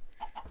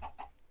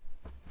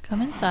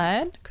 Come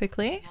inside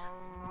quickly.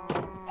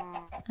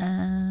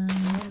 And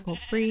we'll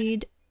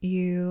breed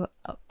you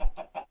up.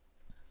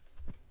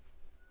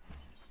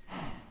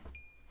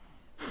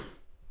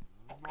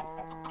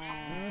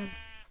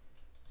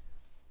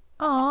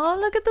 Oh,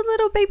 look at the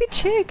little baby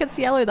chick. It's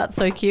yellow. That's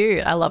so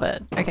cute. I love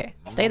it. Okay,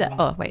 stay there.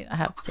 Oh, wait. I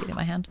have seed in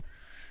my hand.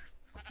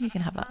 You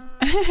can have that.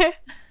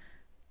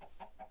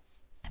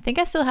 I think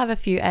I still have a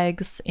few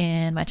eggs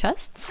in my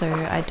chest, so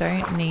I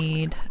don't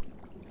need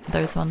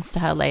those ones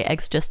to lay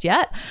eggs just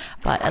yet.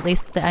 But at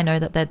least I know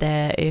that they're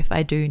there if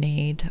I do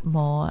need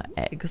more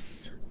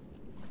eggs.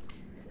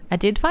 I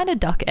did find a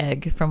duck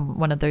egg from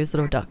one of those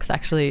little ducks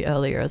actually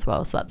earlier as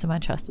well, so that's in my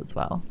chest as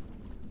well.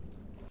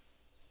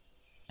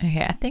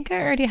 Okay, I think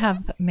I already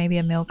have maybe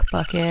a milk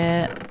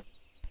bucket. I'm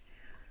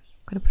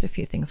gonna put a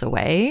few things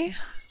away.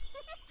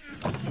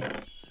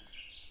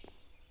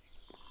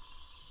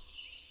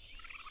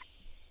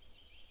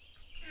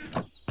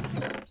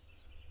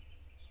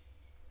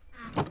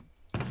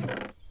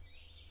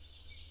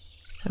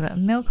 So I've got a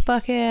milk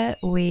bucket,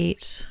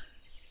 wheat,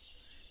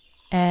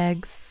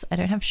 eggs. I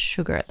don't have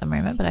sugar at the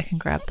moment, but I can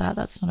grab that.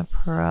 That's not a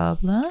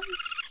problem.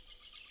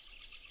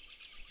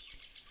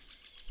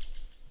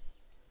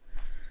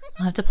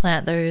 I'll have to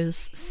plant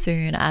those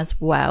soon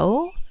as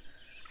well.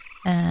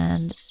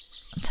 And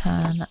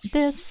turn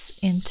this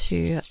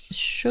into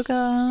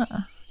sugar.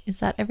 Is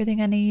that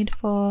everything I need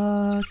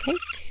for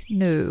cake?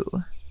 No.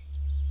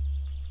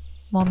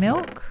 More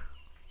milk?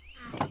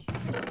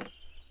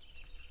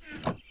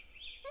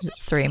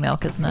 It's 3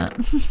 milk, isn't it?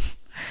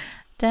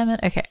 Damn it.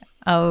 Okay,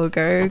 I'll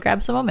go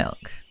grab some more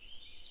milk.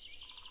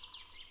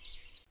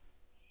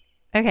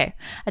 Okay,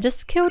 I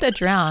just killed a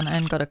drown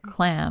and got a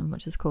clam,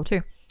 which is cool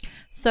too.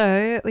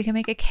 So we can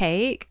make a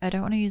cake. I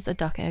don't want to use a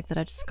duck egg that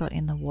I just got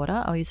in the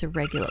water. I'll use a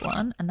regular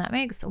one, and that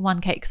makes 1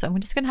 cake. So I'm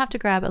just going to have to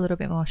grab a little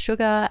bit more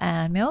sugar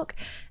and milk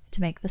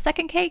to make the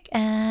second cake,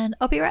 and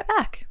I'll be right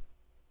back.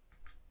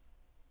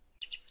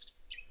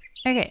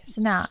 Okay,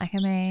 so now I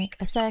can make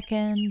a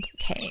second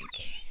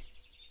cake.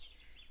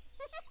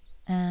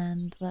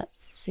 And let's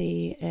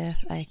see if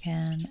I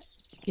can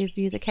give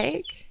you the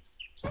cake.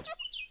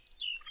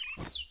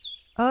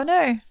 Oh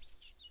no!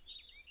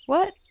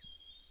 What?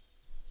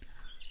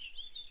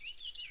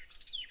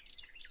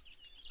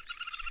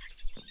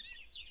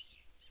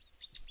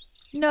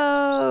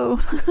 No!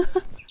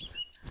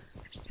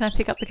 Can I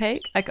pick up the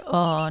cake?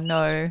 Oh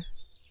no.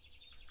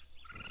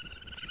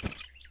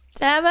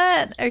 Damn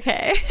it!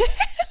 Okay.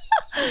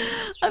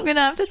 I'm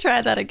gonna have to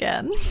try that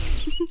again.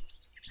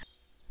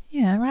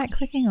 Yeah, right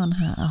clicking on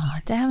her. Oh,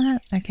 damn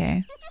it.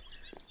 Okay.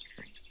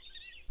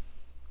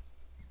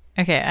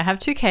 Okay, I have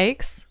 2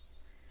 cakes.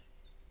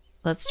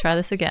 Let's try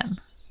this again.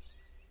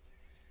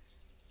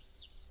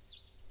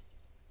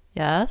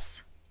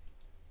 Yes.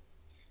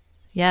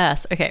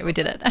 Yes. Okay, we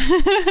did it.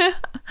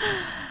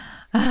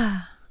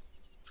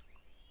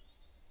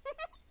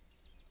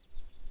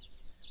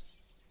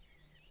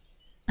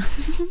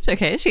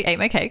 Okay, she ate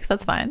my cakes.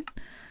 That's fine.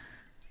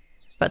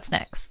 What's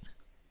next?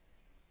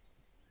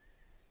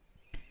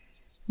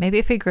 Maybe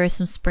if we grow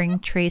some spring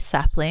tree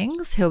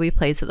saplings, he'll be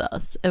pleased with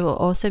us. It will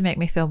also make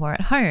me feel more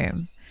at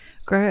home.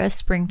 Grow a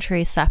spring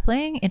tree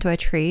sapling into a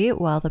tree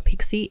while the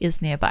pixie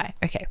is nearby.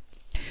 Okay,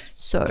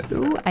 so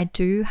I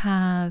do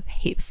have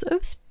heaps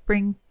of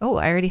spring... Oh,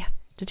 I already have...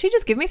 Did she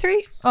just give me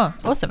 3? Oh,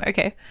 awesome.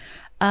 Okay.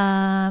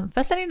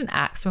 First I need an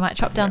axe. We might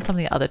chop down some of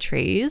the other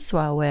trees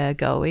while we're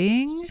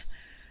going.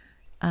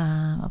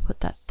 I'll put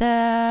that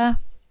there.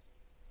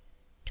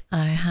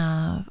 I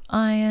have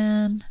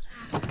iron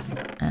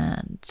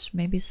and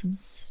maybe some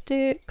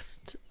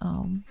sticks.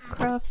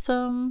 Craft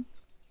some.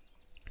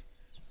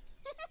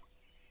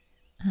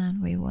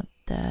 And we want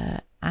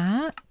the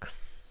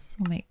axe.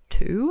 I'll make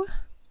 2.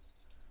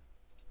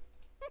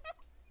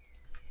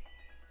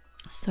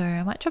 So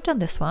I might chop down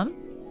this one.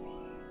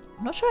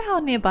 I'm not sure how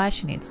nearby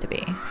she needs to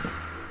be.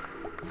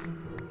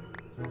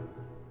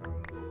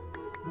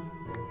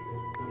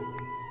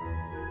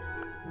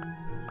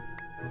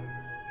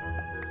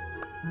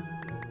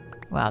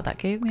 Wow, that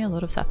gave me a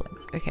lot of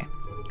saplings. Okay.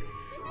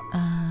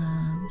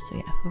 So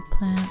yeah, we'll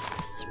plant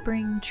a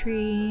spring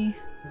tree.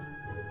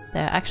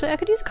 There, actually I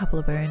could use a couple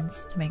of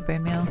bones to make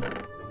bone meal.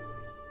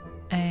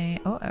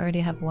 Oh, I already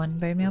have one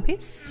bone meal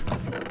piece.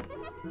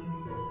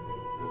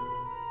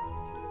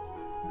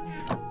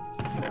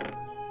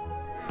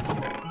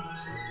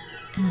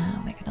 And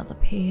I'll make another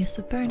piece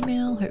of bone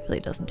meal. Hopefully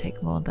it doesn't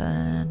take more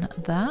than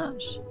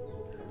that.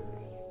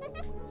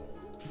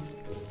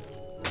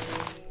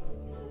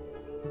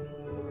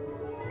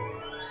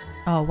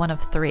 Oh, one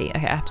of 3.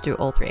 Okay, I have to do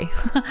all 3.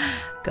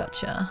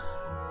 Gotcha.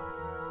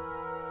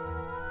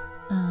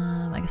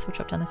 I guess we'll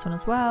chop down this one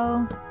as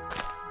well.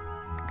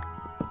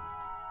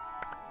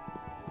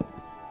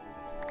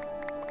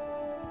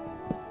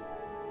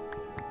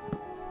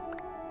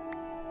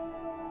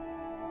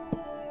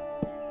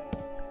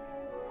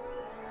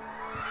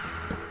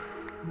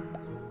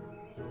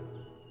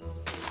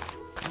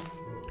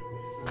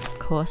 Of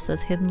course,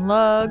 there's hidden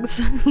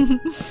logs.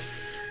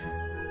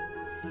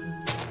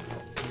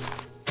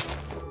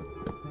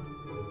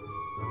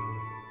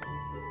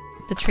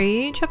 The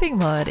tree chopping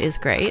mod is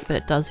great, but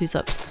it does use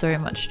up so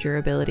much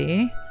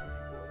durability.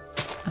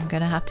 I'm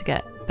gonna have to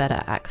get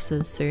better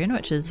axes soon,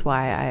 which is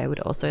why I would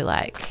also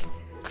like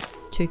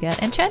to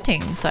get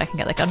enchanting so I can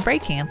get like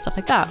unbreaking and stuff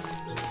like that.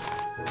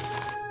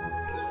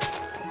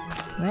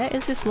 Where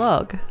is this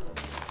log?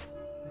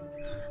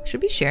 I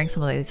should be sharing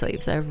some of these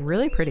leaves, they're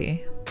really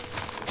pretty.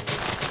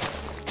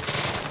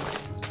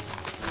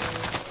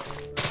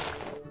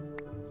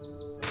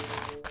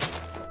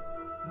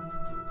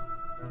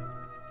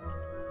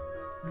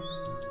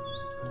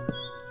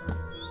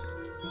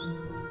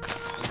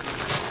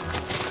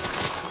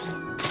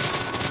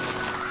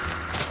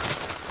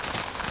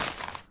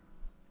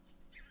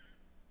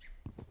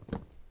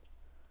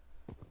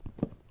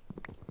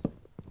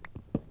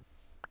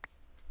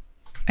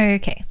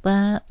 Okay,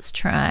 let's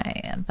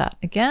try that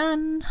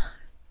again.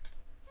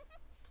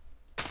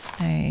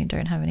 I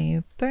don't have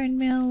any bone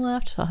meal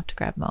left, so I'll have to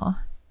grab more.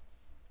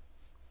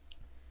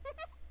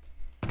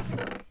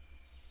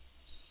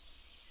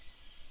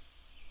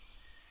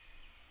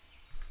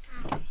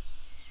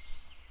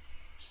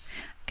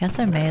 Guess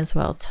I may as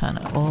well turn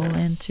it all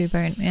into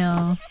bone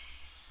meal.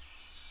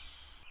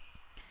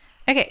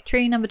 Okay,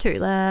 tree number 2,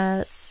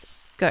 let's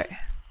go.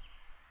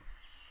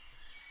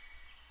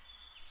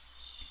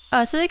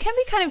 Oh, so they can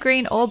be kind of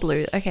green or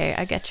blue. Okay,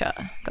 I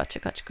getcha.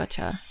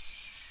 Gotcha.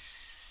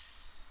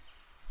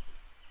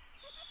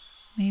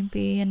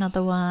 Maybe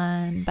another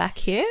one back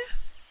here?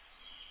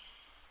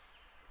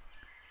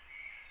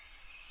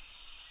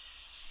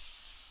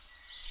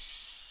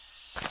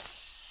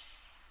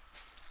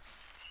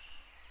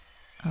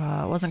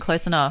 Oh, it wasn't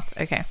close enough.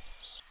 Okay.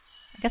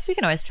 I guess we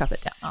can always chop it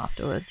down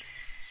afterwards.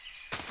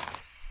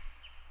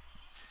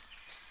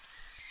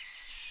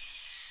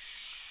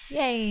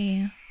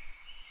 Yay!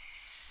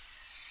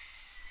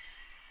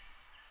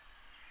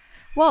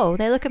 Whoa,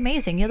 they look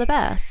amazing. You're the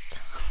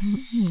best.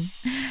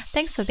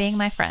 Thanks for being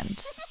my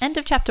friend. End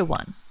of chapter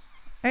 1.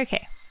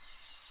 Okay.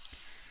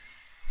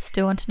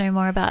 Still want to know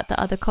more about the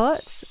other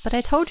courts? But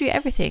I told you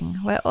everything.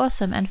 We're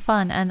awesome and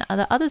fun, and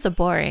the others are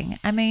boring.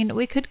 I mean,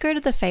 we could go to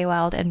the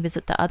Feywild and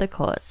visit the other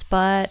courts,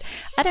 but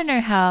I don't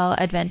know how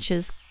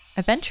adventurers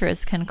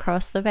can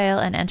cross the veil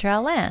and enter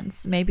our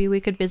lands. Maybe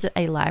we could visit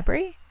a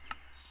library?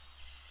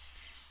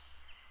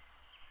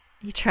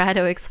 You try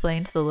to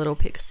explain to the little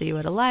pixie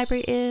what a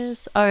library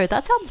is. Oh,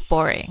 that sounds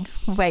boring.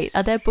 Wait,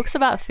 are there books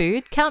about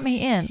food? Count me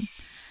in.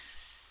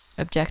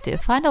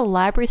 Objective. Find a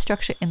library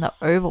structure in the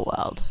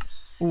overworld.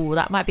 Ooh,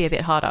 that might be a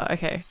bit harder.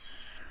 Okay.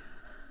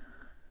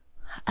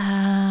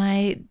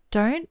 I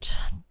don't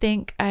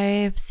think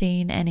I've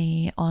seen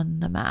any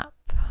on the map.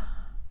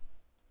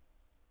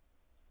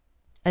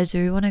 I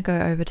do want to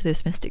go over to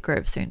this Mystic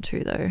Grove soon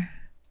too, though.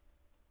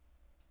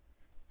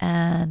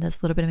 And there's a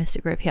little bit of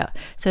Mystic Grove here.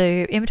 So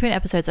in between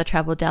episodes, I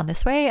traveled down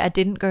this way. I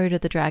didn't go to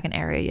the dragon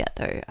area yet,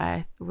 though.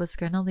 I was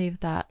going to leave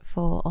that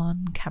for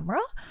on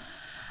camera.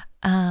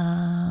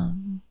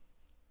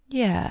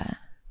 Yeah.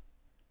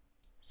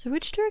 So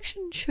which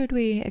direction should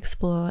we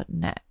explore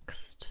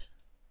next?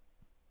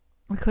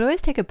 We could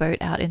always take a boat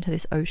out into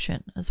this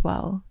ocean as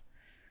well.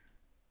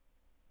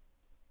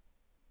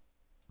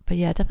 But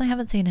yeah, definitely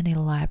haven't seen any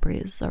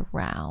libraries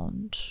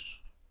around.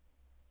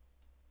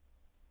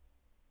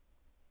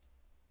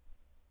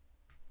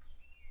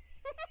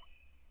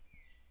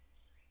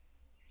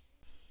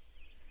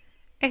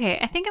 Okay,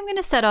 I think I'm going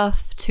to set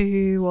off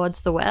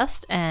towards the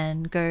west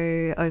and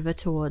go over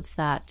towards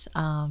that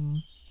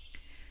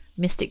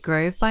Mystic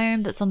Grove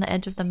biome that's on the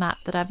edge of the map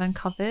that I've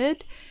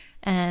uncovered.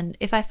 And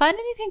if I find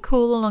anything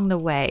cool along the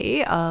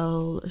way,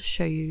 I'll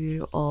show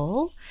you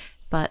all.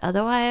 But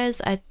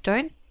otherwise,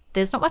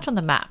 there's not much on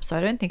the map, so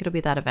I don't think it'll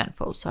be that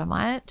eventful. So I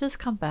might just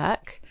come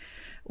back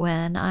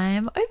when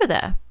I'm over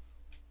there.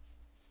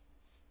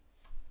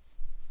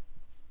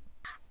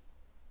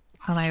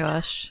 Oh my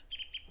gosh.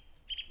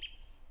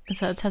 Is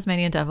that a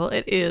Tasmanian devil?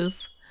 It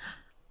is.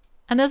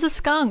 And there's a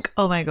skunk.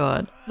 Oh my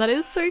god. That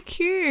is so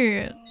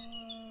cute.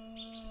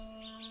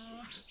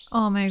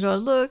 Oh my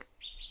god, look.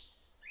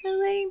 They're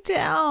laying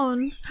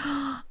down.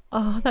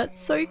 Oh, that's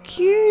so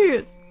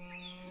cute.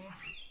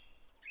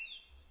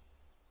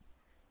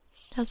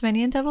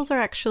 Tasmanian devils are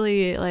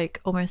actually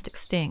like almost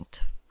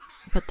extinct.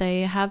 but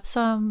they have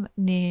some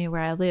near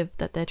where I live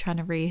that they're trying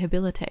to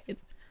rehabilitate.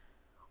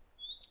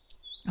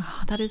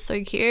 Oh, that is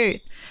so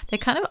cute. They're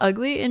kind of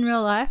ugly in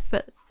real life,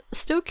 but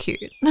still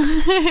cute.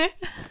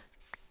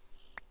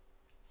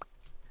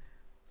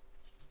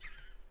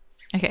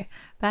 Okay,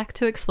 back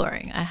to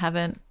exploring. I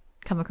haven't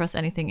come across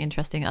anything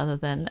interesting other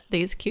than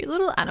these cute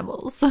little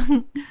animals.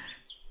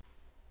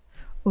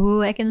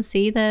 Ooh, I can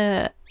see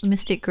the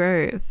Mystic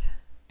Grove.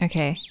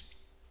 Okay,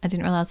 I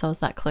didn't realize I was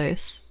that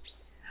close.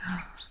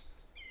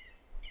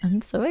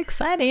 And so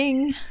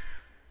exciting.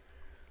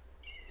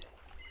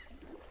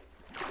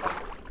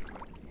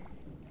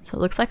 So it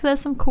looks like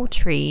there's some cool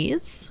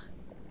trees.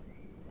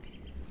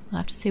 I'll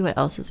have to see what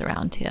else is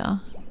around here.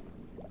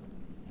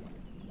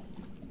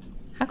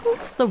 How cool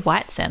is the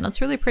white sand?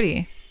 That's really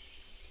pretty.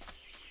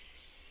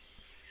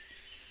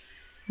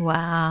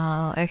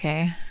 Wow,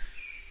 okay.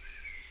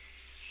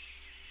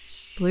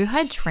 Blue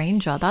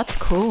hydrangea, that's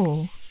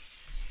cool.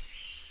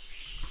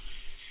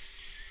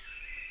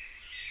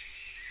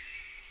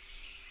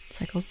 It's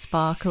like all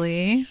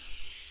sparkly.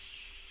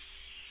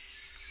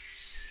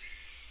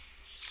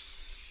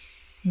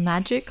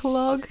 Magic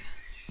log.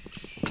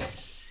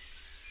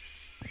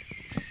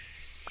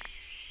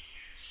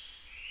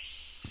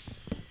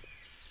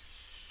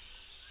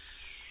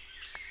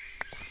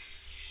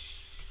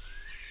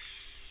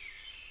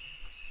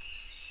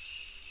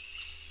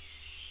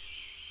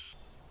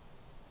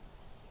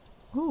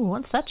 Ooh,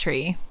 what's that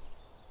tree?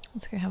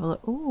 Let's go have a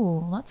look.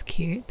 Ooh, that's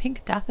cute.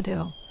 Pink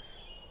daffodil.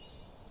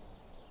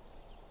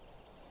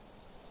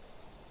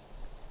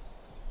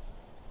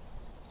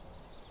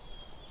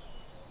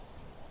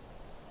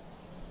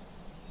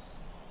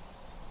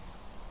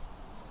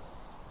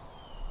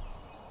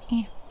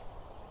 Eh.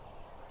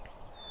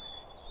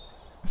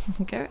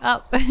 Go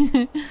up.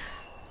 Ooh,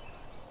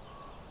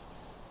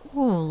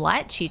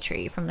 lychee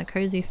tree from the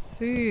Cozy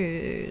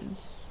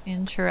Foods.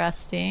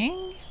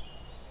 Interesting.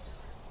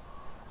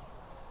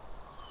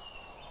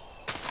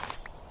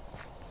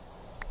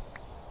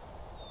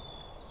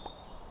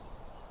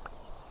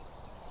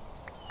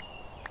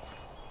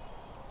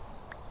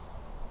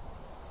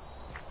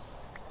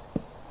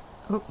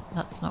 Oh,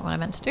 that's not what I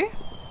meant to do.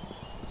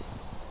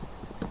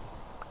 I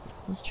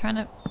was trying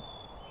to...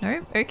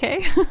 Nope,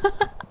 okay.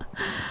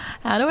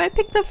 How do I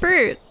pick the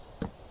fruit?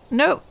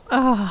 Nope.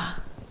 Oh.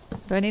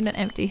 Do I need an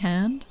empty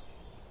hand?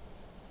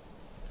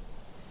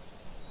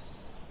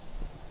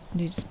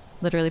 Do you just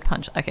literally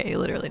punch? Okay, you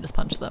literally just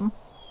punch them.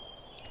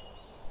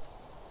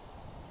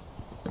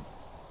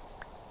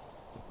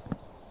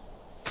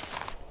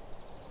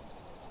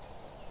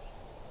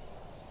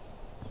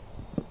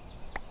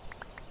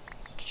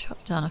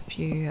 Chop down a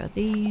few of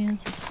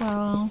these as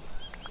well.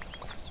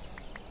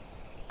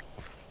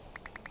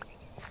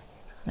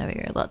 There we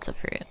go, lots of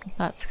fruit.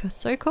 That's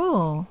so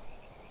cool.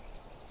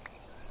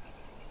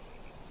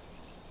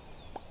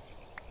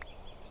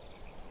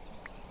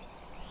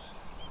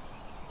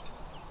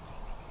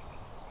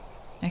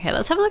 Okay,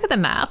 let's have a look at the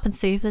map and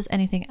see if there's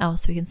anything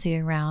else we can see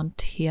around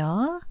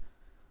here.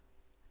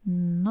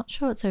 Not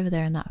sure what's over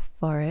there in that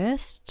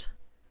forest.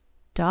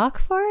 Dark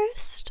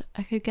forest?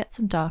 I could get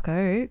some dark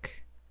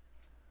oak.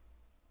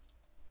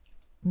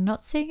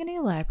 Not seeing any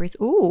libraries.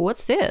 Ooh,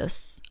 what's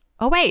this?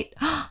 Oh, wait.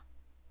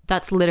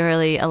 That's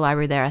literally a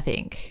library there, I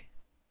think.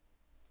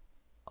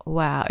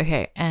 Wow,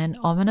 okay. And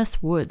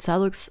ominous woods. That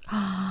looks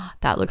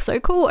so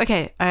cool.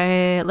 Okay,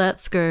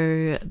 let's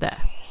go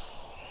there.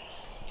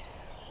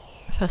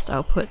 First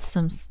I'll put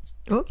some,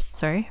 oops,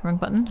 sorry, wrong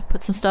button.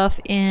 Put some stuff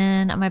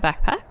in my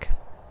backpack.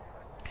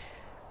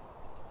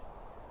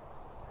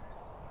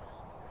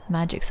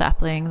 Magic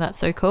sapling, that's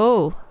so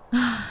cool.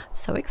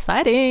 So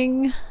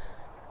exciting.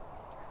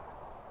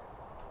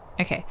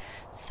 Okay,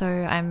 so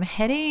I'm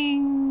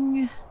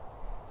heading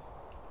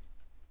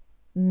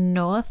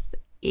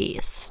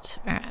northeast.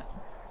 All right.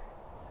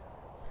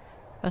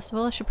 First of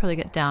all, I should probably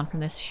get down from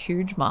this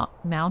huge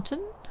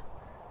mountain.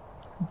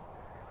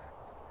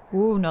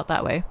 Ooh, not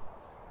that way.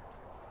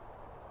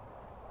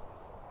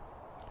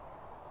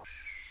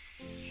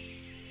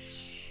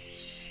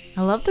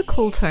 I love the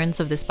cool tones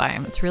of this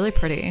biome. It's really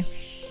pretty.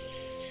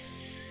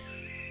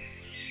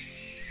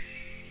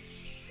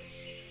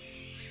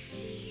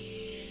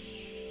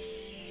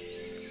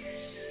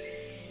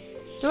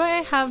 Do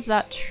I have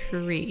that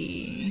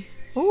tree?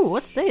 Ooh,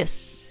 what's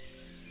this?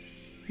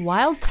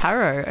 Wild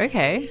taro.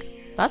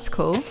 Okay, that's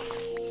cool.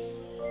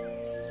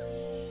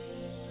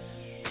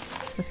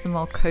 For some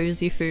more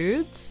cozy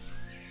foods.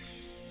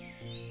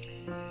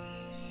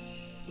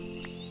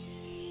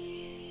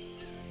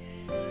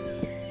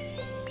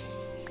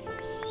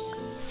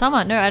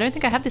 Summer. No, I don't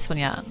think I have this one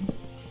yet.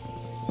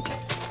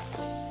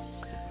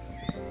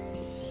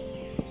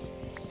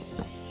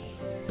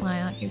 Why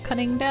aren't you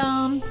cutting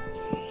down?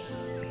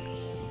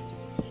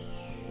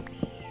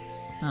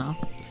 Oh,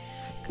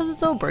 because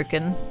it's all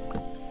broken.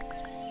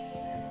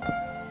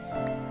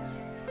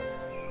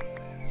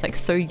 It's like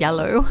so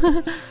yellow.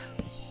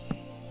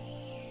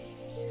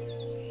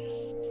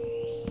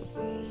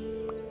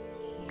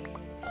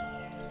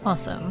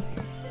 Awesome.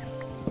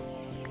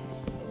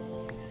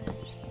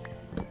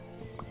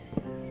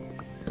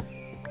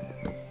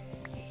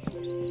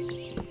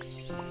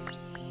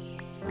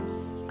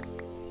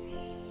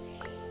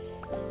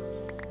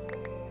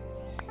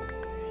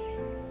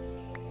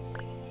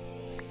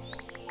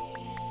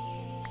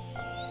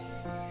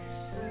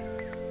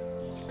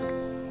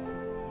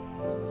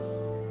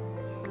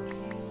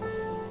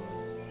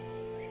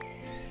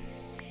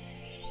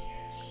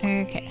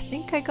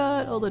 think I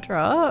got all the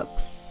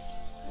drops.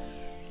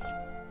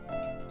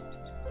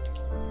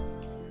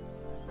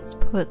 Let's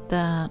put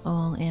that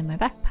all in my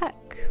backpack.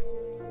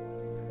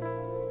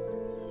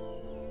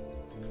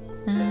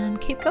 And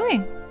keep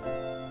going.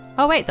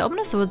 Oh wait, the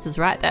Ominous Woods is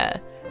right there.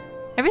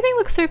 Everything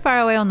looks so far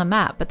away on the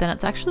map, but then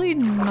it's actually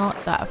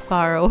not that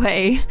far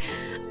away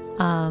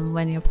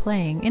when you're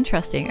playing.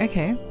 Interesting,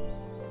 okay.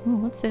 Ooh,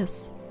 what's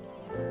this?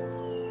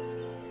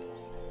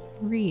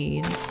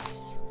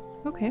 Reeds.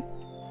 Okay.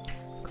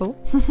 Cool.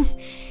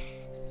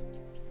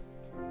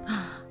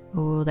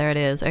 Oh, there it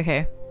is.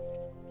 Okay.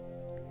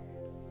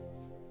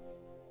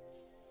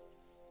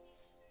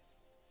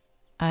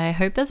 I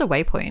hope there's a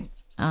waypoint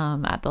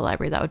at the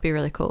library. That would be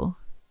really cool.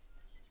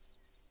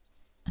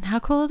 And how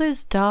cool are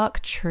those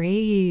dark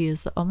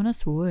trees? The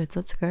Ominous Woods.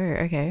 Let's go.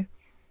 Okay.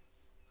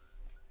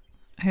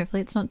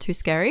 Hopefully it's not too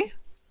scary.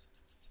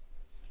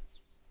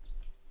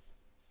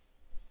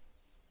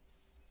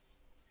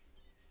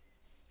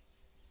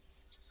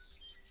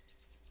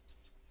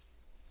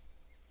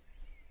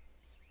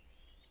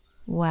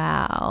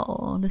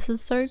 Wow, this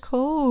is so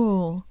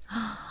cool.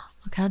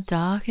 Look how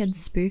dark and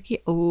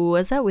spooky. Oh,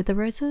 is that Wither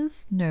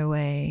Roses? No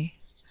way.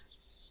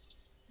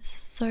 This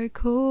is so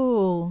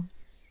cool.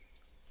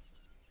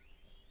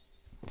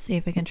 Let's see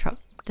if we can chop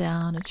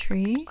down a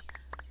tree.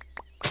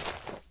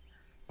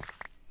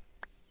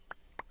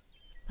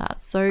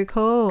 That's so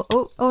cool.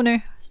 Oh, oh no.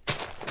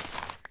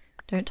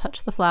 Don't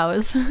touch the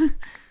flowers.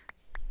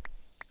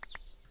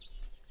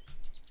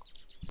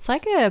 It's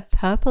like a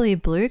purpley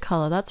blue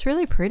color. That's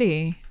really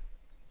pretty.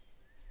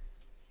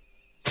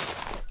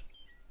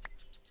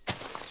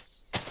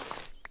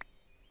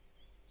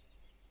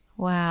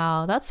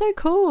 Wow, that's so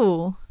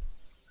cool.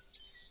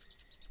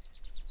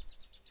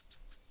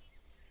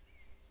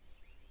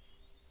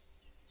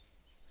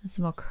 There's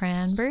some more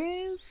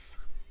cranberries.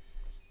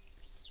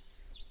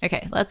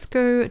 Okay, let's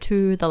go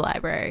to the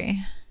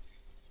library.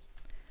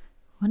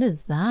 What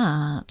is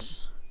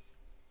that?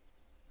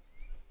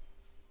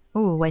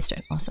 Oh,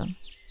 waystone, awesome.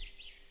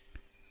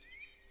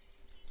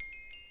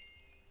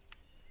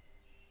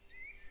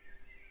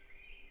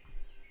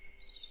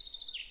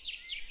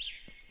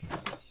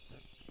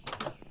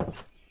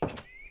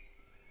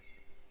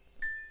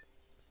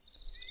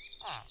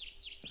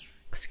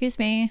 Excuse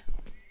me.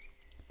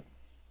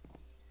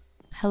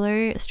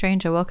 Hello,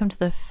 stranger. Welcome to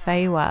the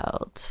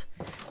Feywild.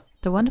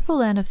 The wonderful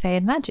land of Fae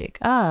and magic.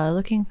 Ah,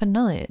 looking for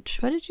knowledge.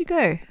 Where did you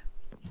go?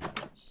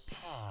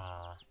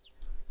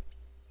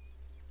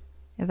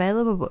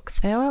 Available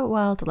books.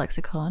 Feywild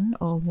lexicon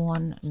or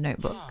worn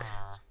notebook.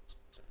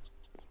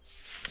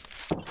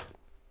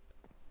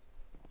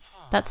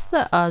 That's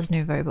the Ars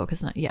Nouveau book,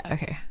 isn't it? Yeah,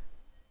 okay.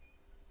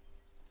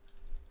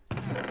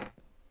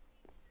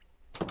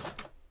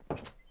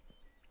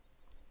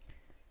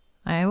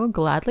 I will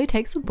gladly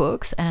take some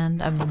books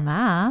and a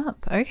map.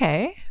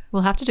 Okay,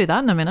 we'll have to do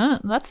that in a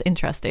minute. That's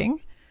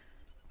interesting.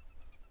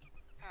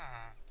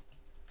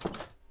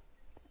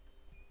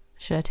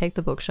 Should I take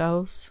the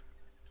bookshelves?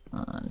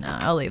 No,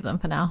 I'll leave them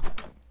for now.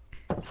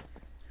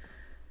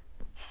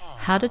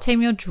 How to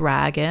tame your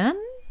dragon?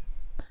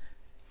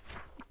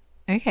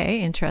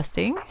 Okay,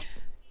 interesting.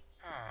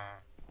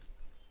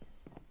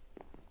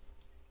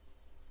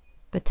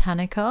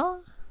 Botanica.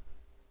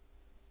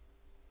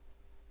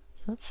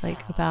 That's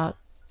like about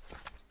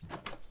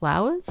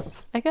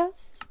flowers, I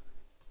guess.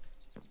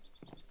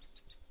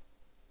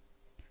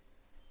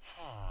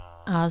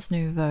 Ars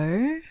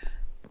Nouveau.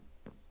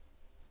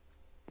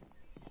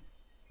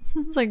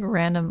 It's like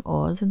random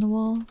ores in the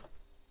wall.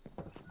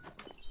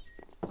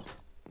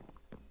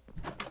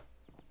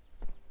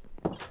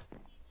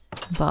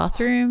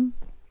 Bathroom.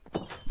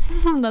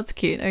 That's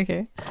cute,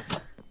 okay.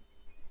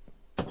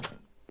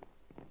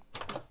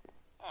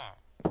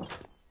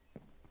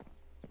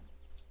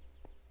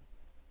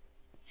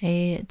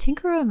 A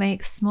tinkerer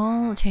makes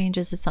small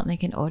changes to something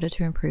in order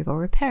to improve or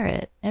repair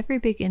it. Every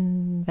big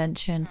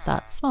invention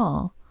starts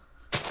small.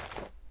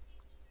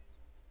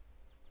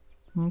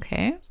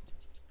 Okay.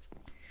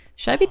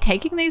 Should I be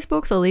taking these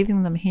books or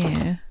leaving them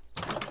here?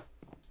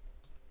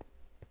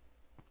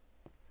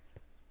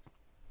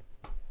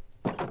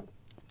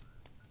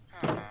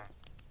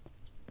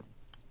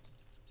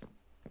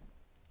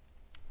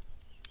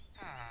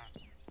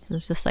 So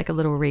it's just like a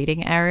little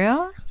reading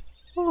area.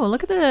 Oh,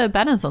 look at the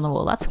banners on the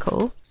wall. That's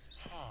cool.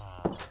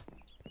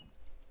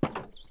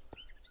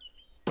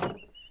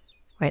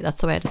 Wait,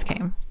 that's the way I just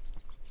came.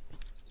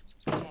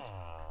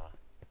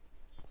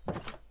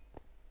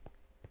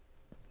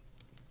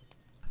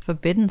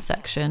 Forbidden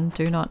section.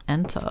 Do not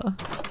enter.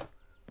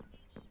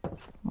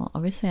 Well,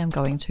 obviously I'm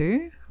going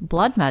to.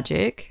 Blood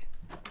magic.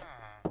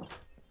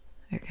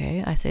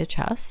 Okay, I see a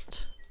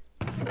chest.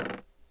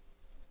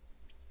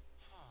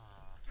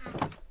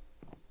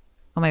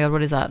 Oh my god,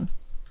 what is that?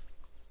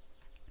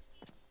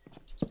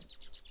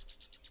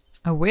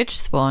 A witch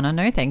spawner?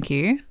 No, thank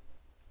you.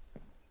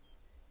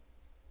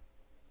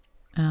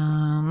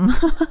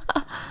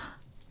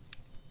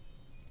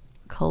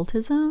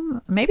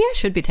 Cultism? Maybe I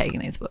should be taking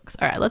these books.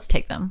 Alright, let's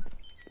take them.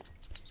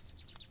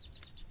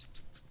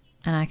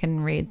 And I can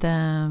read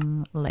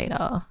them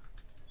later.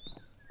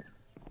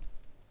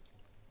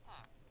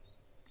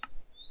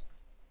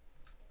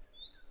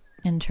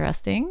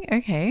 Interesting.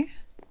 Okay.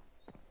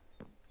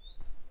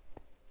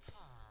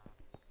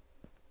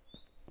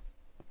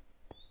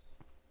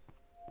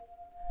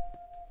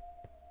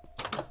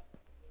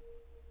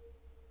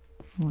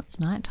 Oh, it's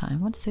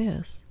nighttime. What's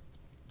this?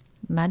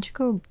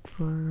 Magical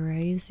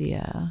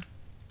brazier.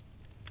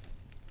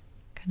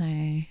 Can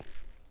I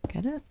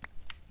get it?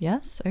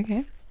 Yes,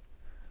 okay.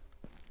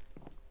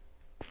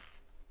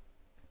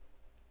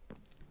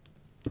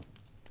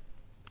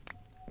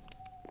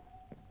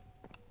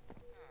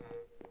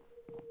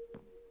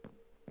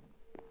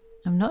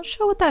 I'm not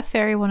sure what that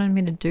fairy wanted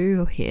me to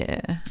do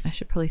here. I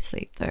should probably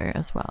sleep though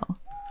as well.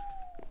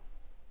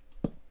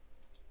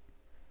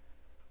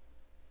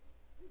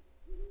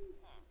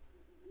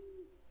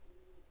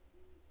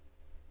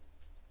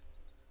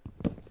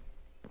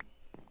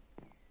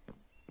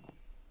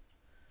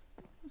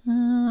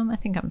 I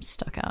think I'm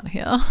stuck out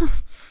here.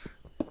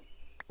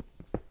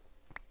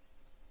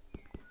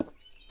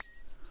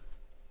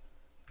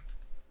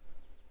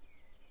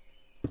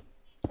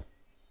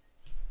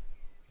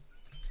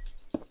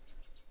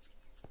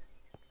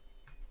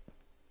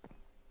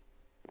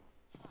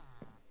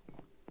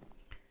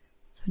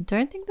 So I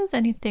don't think there's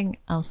anything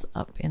else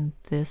up in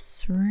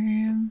this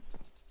room.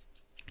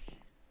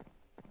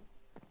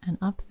 And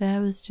up there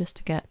was just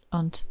to get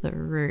onto the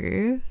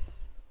roof.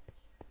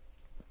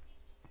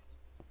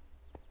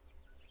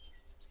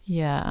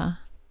 Yeah.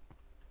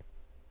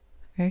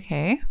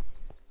 Okay.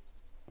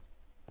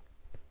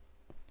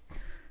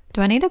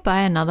 Do I need to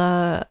buy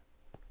another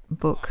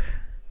book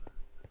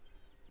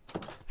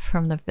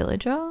from the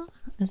villager?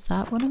 Is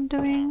that what I'm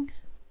doing?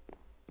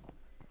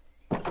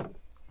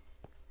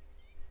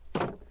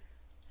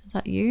 Is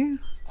that you?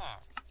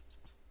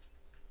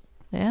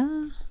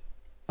 There?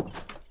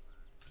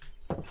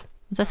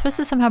 Was I supposed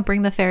to somehow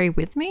bring the fairy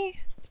with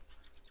me?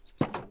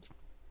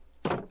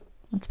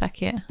 What's back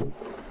here?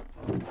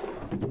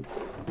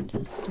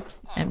 Just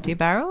empty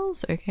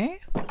barrels, okay.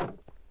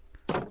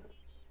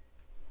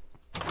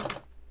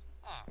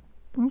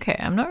 Okay,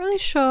 I'm not really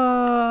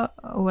sure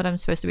what I'm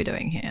supposed to be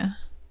doing here.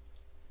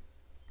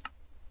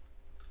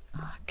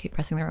 Oh, I keep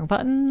pressing the wrong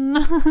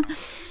button.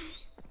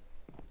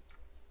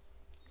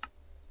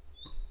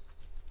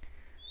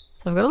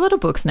 So I've got a lot of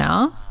books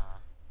now.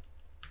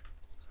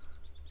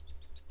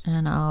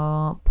 And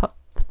I'll pop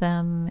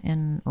them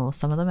in, or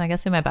some of them I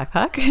guess, in my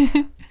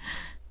backpack.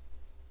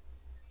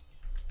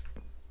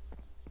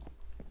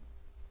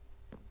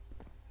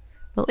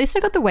 But at least I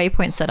got the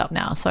waypoint set up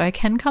now, so I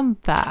can come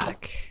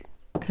back.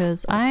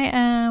 Because I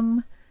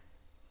am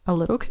a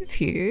little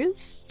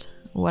confused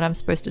what I'm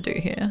supposed to do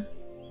here.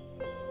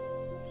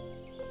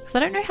 Because I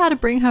don't know how to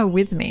bring her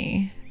with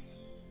me.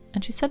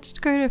 And she said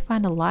to go to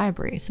find a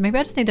library, so maybe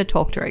I just need to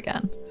talk to her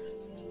again.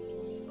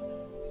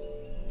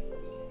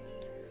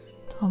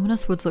 The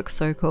ominous woods look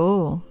so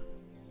cool.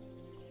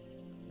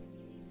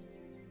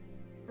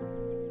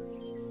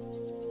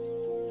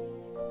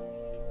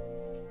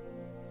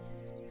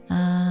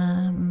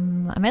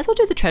 I may as well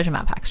do the treasure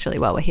map actually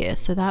while we're here.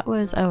 So that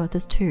was, oh,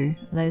 there's two.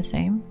 Are they the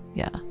same?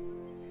 Yeah.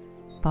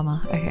 Bummer.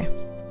 Okay.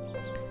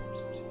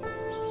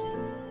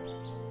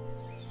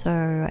 So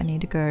I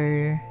need to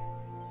go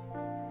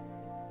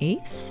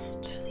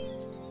east?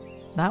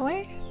 That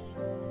way?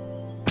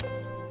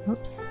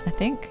 Oops, I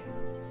think.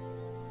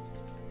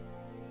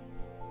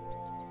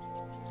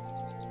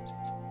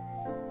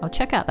 I'll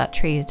check out that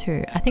tree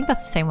too. I think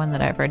that's the same one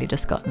that I've already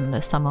just gotten,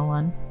 the summer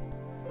one.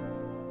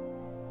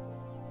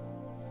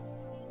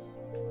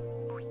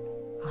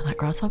 Oh, that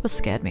grasshopper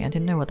scared me. I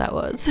didn't know what that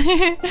was.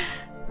 A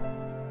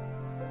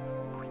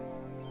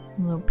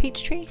little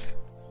peach tree.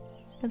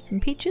 Got some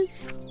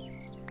peaches.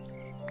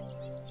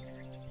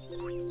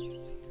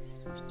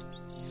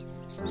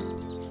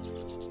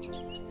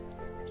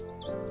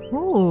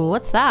 Ooh,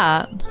 what's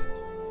that?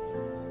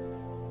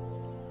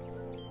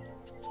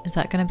 Is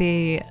that gonna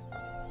be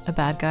a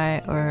bad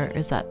guy, or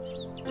is that...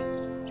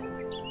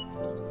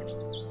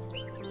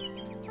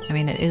 I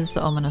mean, it is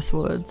the ominous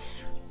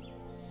woods.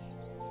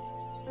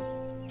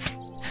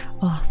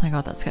 Oh my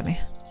god, that scared me.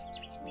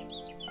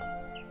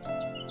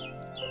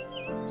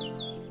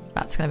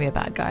 That's gonna be a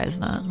bad guy,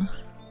 isn't it?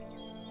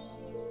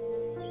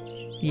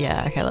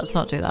 Yeah, okay, let's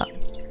not do that.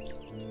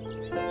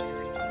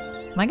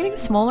 Am I getting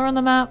smaller on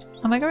the map?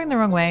 Am I going the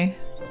wrong way?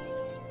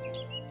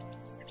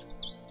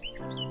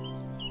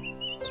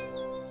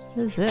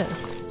 What is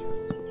this?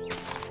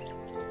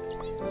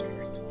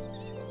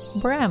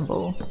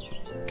 Bramble.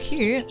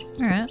 Cute.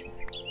 Alright.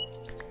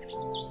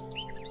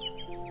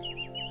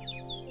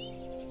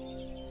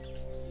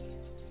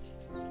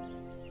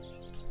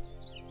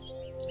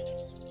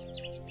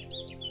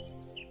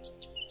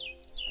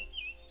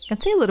 I can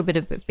see a little bit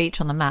of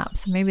beach on the map,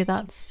 so maybe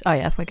that's... Oh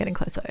yeah, we're getting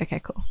closer. Okay,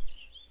 cool.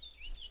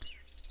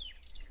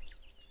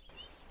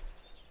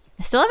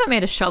 I still haven't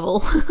made a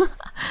shovel.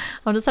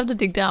 I'll just have to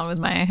dig down with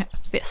my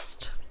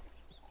fist.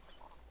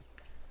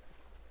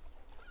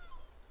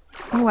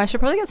 Oh, I should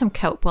probably get some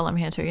kelp while I'm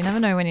here too. You never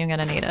know when you're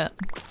gonna need it.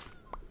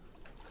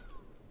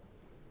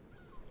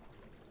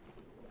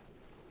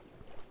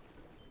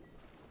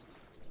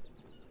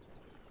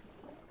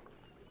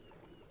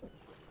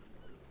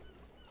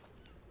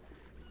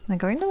 Am I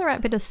going to the right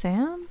bit of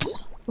sand?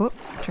 Whoop,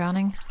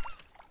 drowning.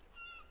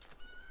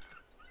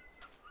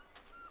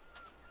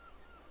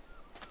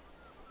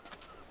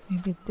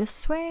 Maybe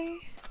this way?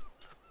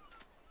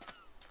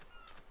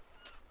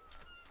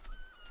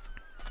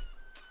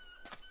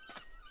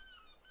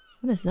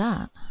 What is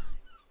that?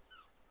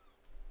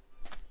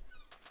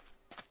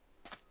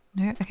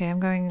 No? Okay,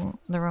 I'm going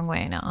the wrong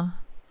way now.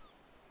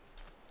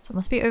 So it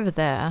must be over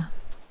there.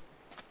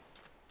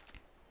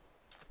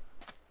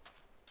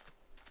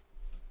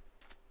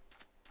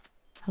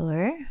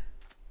 Hello?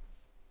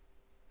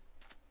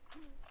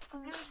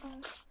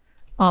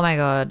 Oh my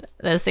god,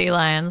 there's sea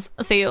lions,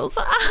 seals.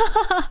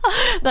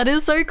 That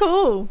is so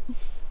cool.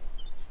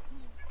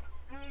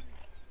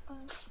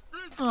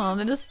 Oh,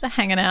 they're just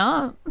hanging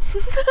out.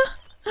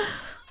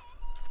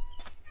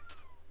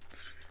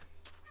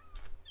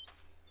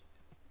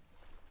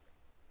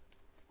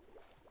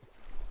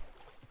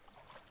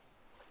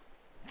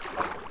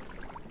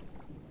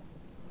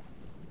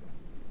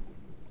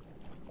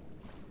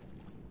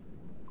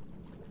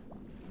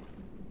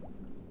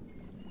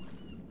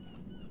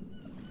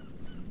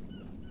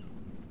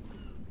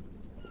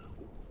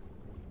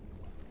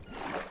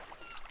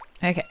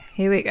 Okay,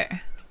 here we go.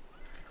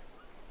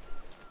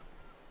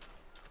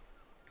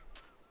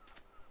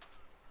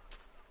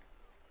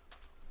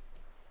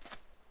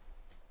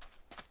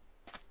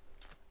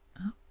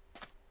 Oh.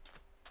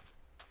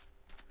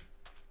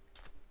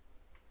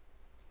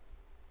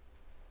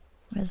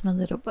 Where's my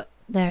little butt?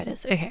 There it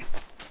is. Okay.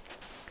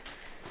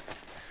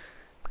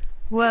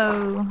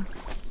 Whoa.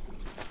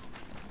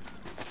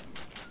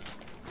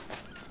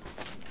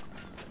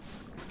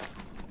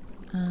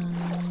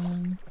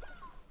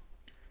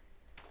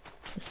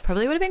 This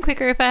probably would have been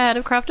quicker if I had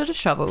crafted a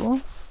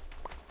shovel.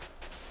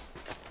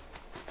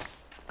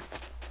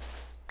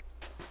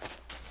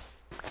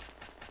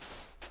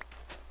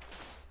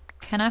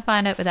 Can I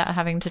find it without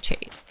having to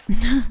cheat?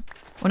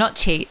 Well, not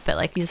cheat, but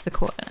like use the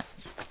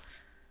coordinates.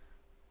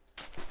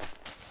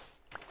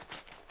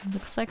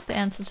 Looks like the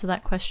answer to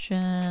that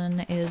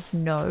question is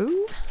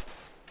no.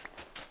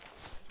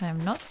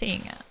 I'm not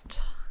seeing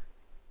it.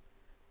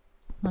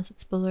 Unless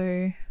it's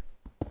below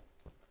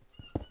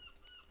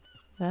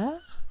there.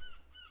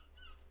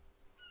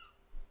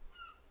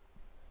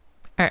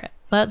 Alright,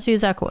 let's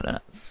use our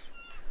coordinates.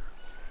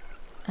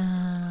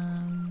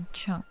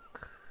 Chunk.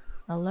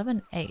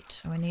 11,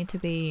 8. We need to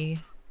be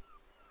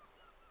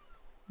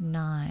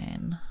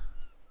 9.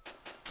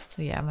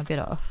 So yeah, I'm a bit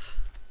off.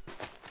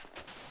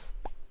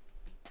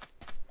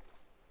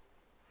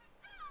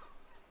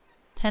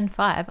 Ten,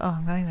 5. Oh,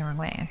 I'm going the wrong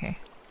way. Okay.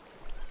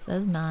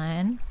 Says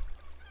 9.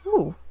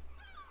 Ooh.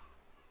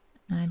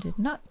 I did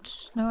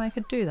not know I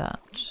could do that.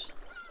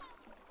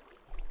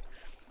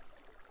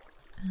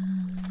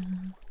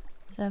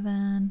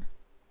 7.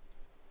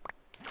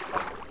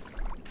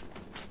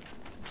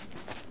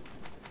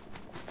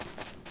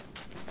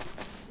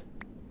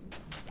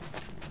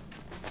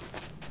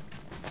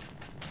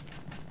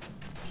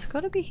 It's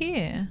gotta be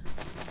here.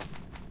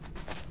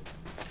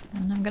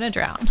 And I'm gonna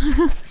drown.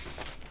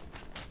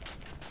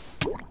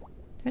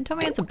 Don't tell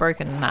me it's a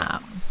broken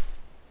map.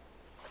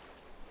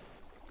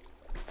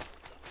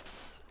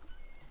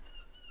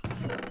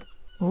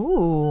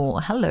 Ooh,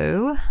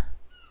 hello.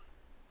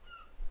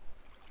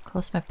 Of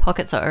course, my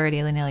pockets are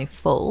already nearly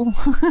full.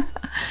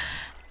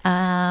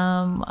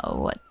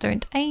 What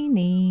don't I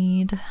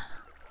need?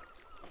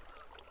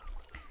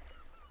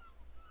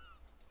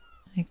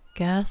 I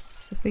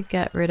guess if we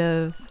get rid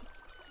of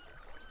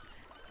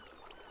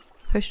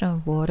potion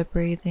of water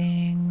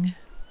breathing,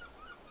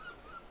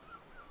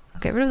 I'll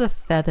get rid of the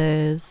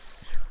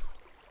feathers.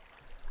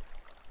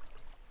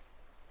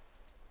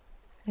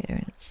 They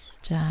don't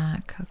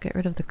stack. I'll get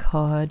rid of the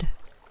cod.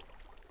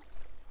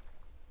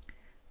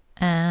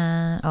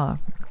 And oh,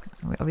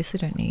 we obviously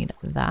don't need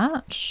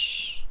that.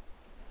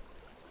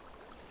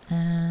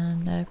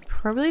 And I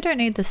probably don't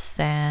need the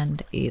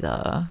sand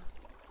either.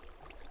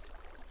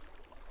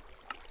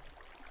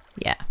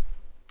 Yeah.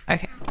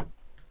 Okay.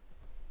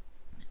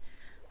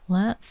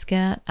 Let's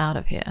get out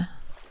of here.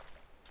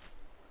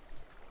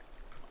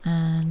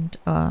 And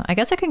I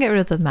guess I can get rid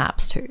of the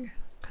maps too,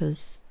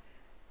 because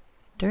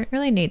I don't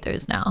really need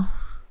those now.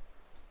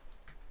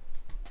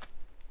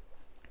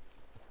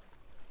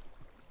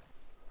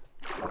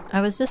 I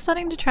was just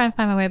starting to try and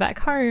find my way back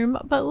home,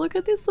 but look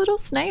at this little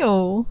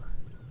snail.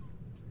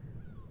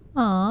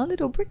 Aw,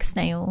 little brick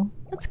snail.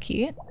 That's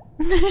cute.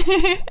 I'll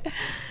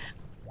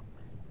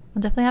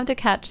definitely have to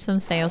catch some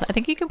snails. I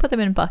think you can put them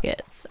in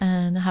buckets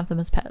and have them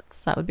as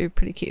pets. That would be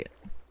pretty cute.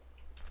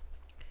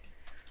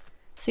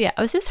 So yeah,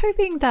 I was just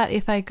hoping that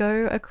if I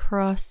go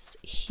across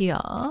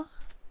here,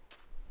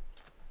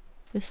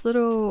 this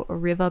little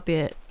river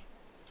bit,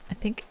 I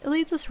think it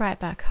leads us right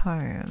back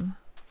home.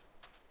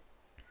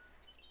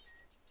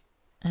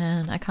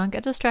 And I can't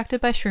get distracted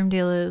by shroom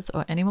dealers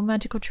or any more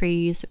magical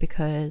trees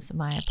because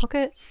my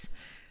pockets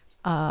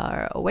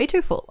are way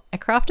too full. I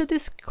crafted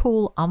this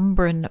cool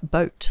Umbran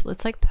boat.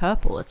 It's like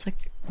purple. It's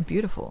like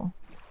beautiful.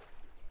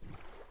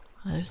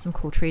 There's some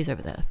cool trees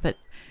over there, but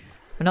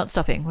we're not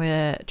stopping.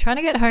 We're trying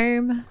to get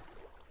home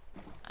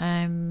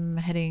I'm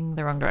heading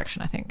the wrong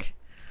direction, I think.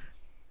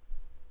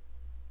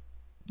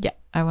 Yeah,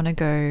 I want to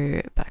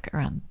go back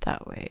around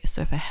that way.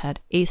 So if I head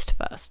east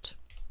first.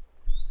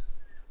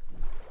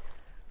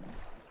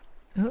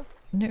 Oh,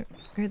 no,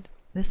 go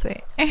this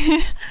way.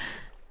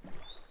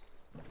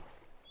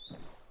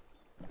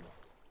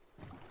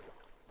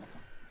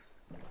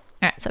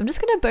 Alright, so I'm just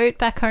gonna boat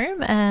back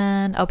home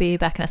and I'll be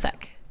back in a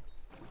sec.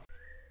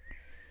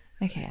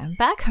 Okay, I'm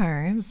back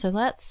home, so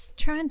let's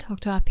try and talk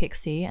to our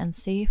Pixie and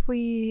see if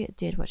we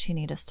did what she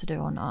needed us to do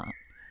or not.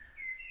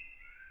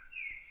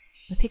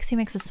 The Pixie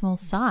makes a small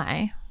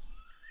sigh.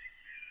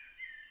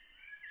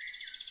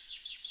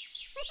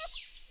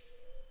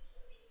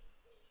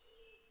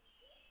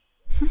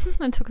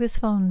 I took this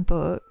phone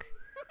book.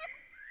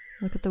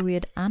 Look at the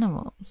weird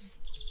animals.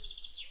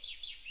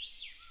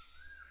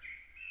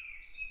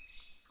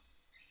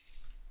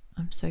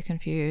 I'm so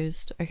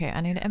confused. Okay,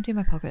 I need to empty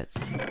my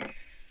pockets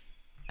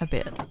a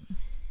bit.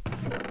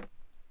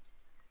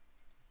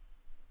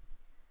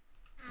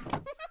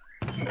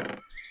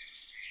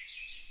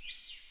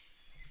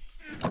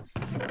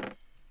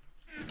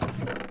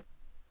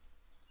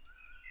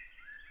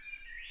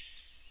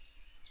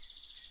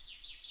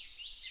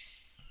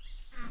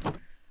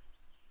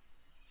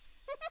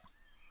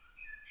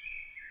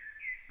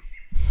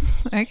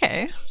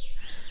 Okay.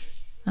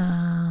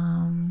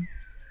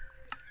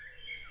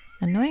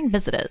 Annoying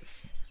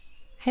visitors.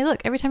 Hey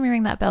look, every time you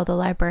ring that bell, the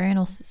librarian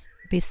will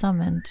be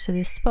summoned to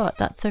this spot.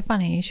 That's so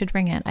funny. You should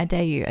ring it. I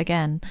dare you.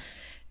 Again.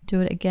 Do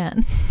it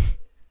again.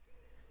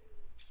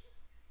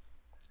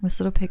 This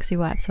little Pixie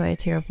wipes away a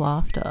tear of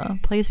laughter.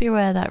 Please be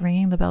aware that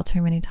ringing the bell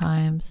too many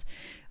times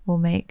will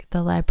make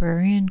the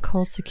librarian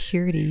call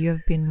security. You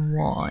have been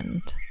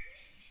warned.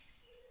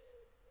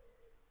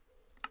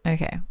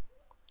 Okay.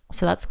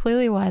 So that's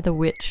clearly why the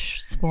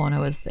witch spawner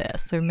was there.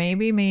 So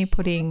maybe me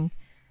putting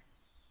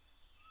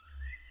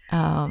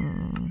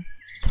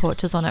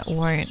torches on it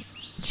won't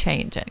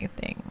change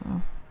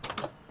anything.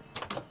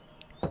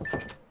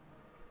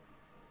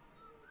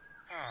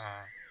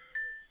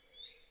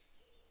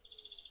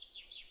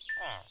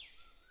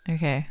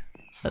 Okay,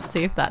 let's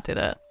see if that did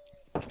it.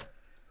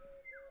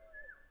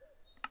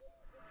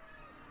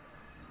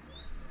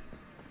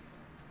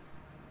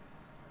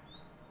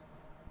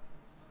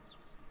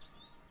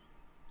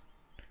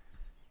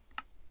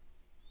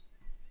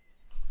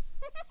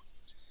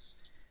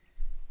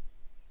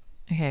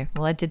 Okay,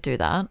 well I did do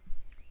that.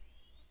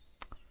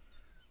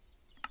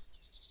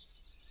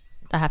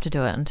 I have to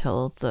do it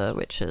until the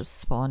witches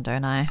spawn,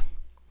 don't I?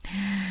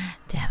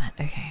 Damn it,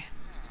 okay.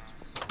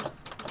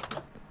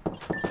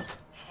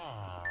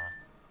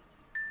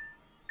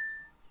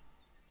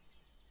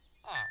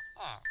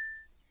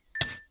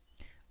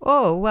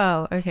 Oh,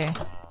 wow, okay.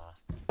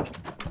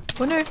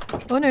 Oh no,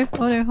 oh no,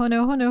 oh no, oh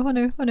no, oh no, oh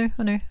no, oh no,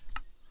 oh no.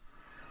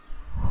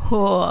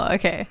 Oh,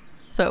 okay.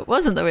 So it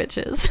wasn't the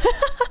witches.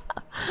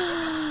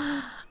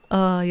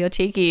 Oh, you're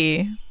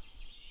cheeky.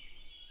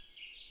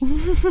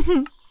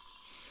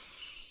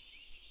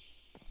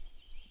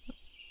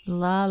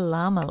 La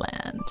Llama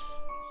Land.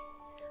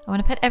 I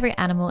want to pet every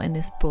animal in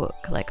this book,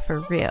 like for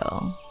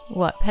real.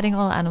 What, petting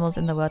all animals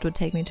in the world would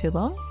take me too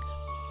long?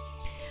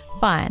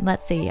 Fine,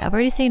 let's see. I've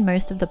already seen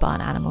most of the barn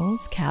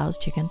animals. Cows,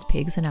 chickens,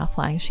 pigs, and our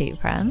flying sheep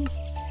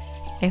friends.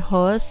 A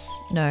horse?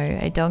 No.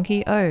 A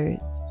donkey? Oh,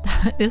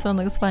 this one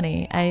looks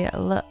funny. A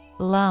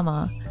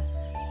llama.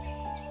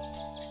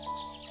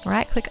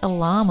 Right click a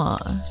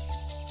llama.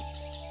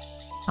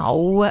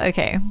 Oh,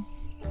 okay.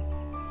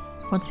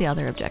 What's the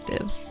other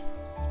objectives?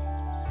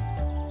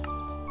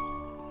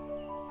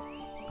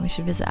 We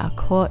should visit our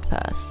court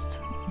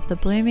first. The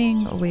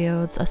blooming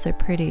fields are so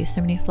pretty, so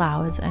many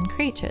flowers and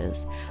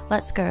creatures.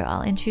 Let's go,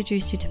 I'll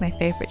introduce you to my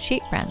favorite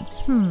sheep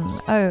friends.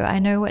 Oh, I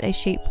know what a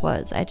sheep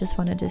was. I just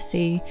wanted to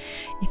see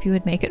if you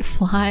would make it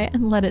fly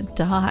and let it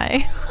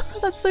die.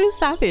 That's so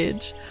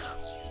savage.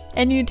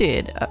 And you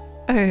did.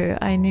 Oh,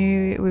 I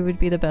knew we would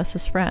be the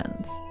bestest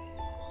friends.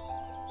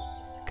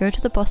 Go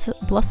to the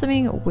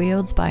blossoming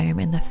fields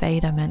biome in the Fae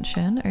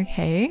dimension.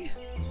 Okay.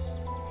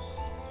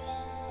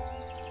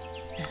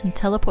 And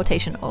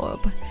teleportation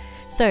orb.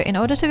 So in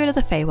order to go to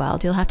the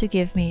Feywild, you'll have to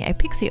give me a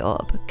pixie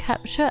orb.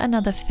 Capture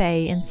another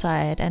Fey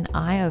inside an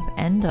Eye of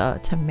Ender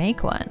to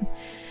make one.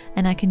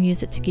 And I can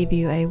use it to give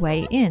you a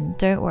way in.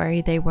 Don't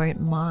worry, they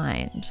won't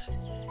mind.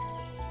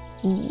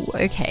 Ooh,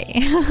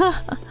 okay.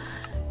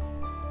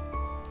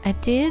 I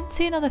did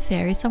see another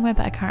fairy somewhere,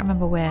 but I can't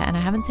remember where, and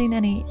I haven't seen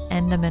any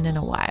Endermen in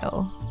a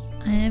while.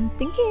 I'm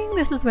thinking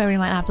this is where we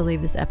might have to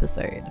leave this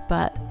episode,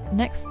 but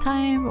next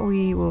time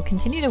we will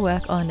continue to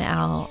work on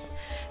our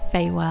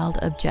Feywild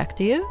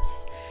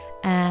objectives,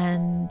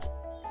 and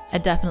I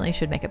definitely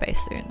should make a base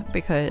soon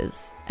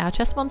because our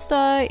chest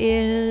monster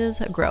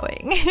is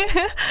growing.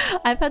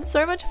 I've had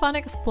so much fun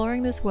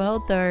exploring this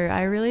world though.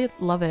 I really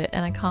love it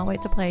and I can't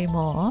wait to play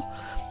more.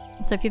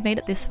 So if you've made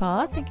it this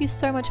far, thank you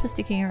so much for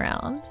sticking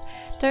around.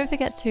 Don't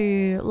forget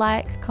to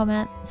like,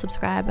 comment,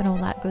 subscribe and all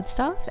that good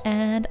stuff,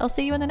 and I'll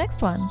see you in the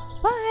next one.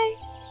 Bye!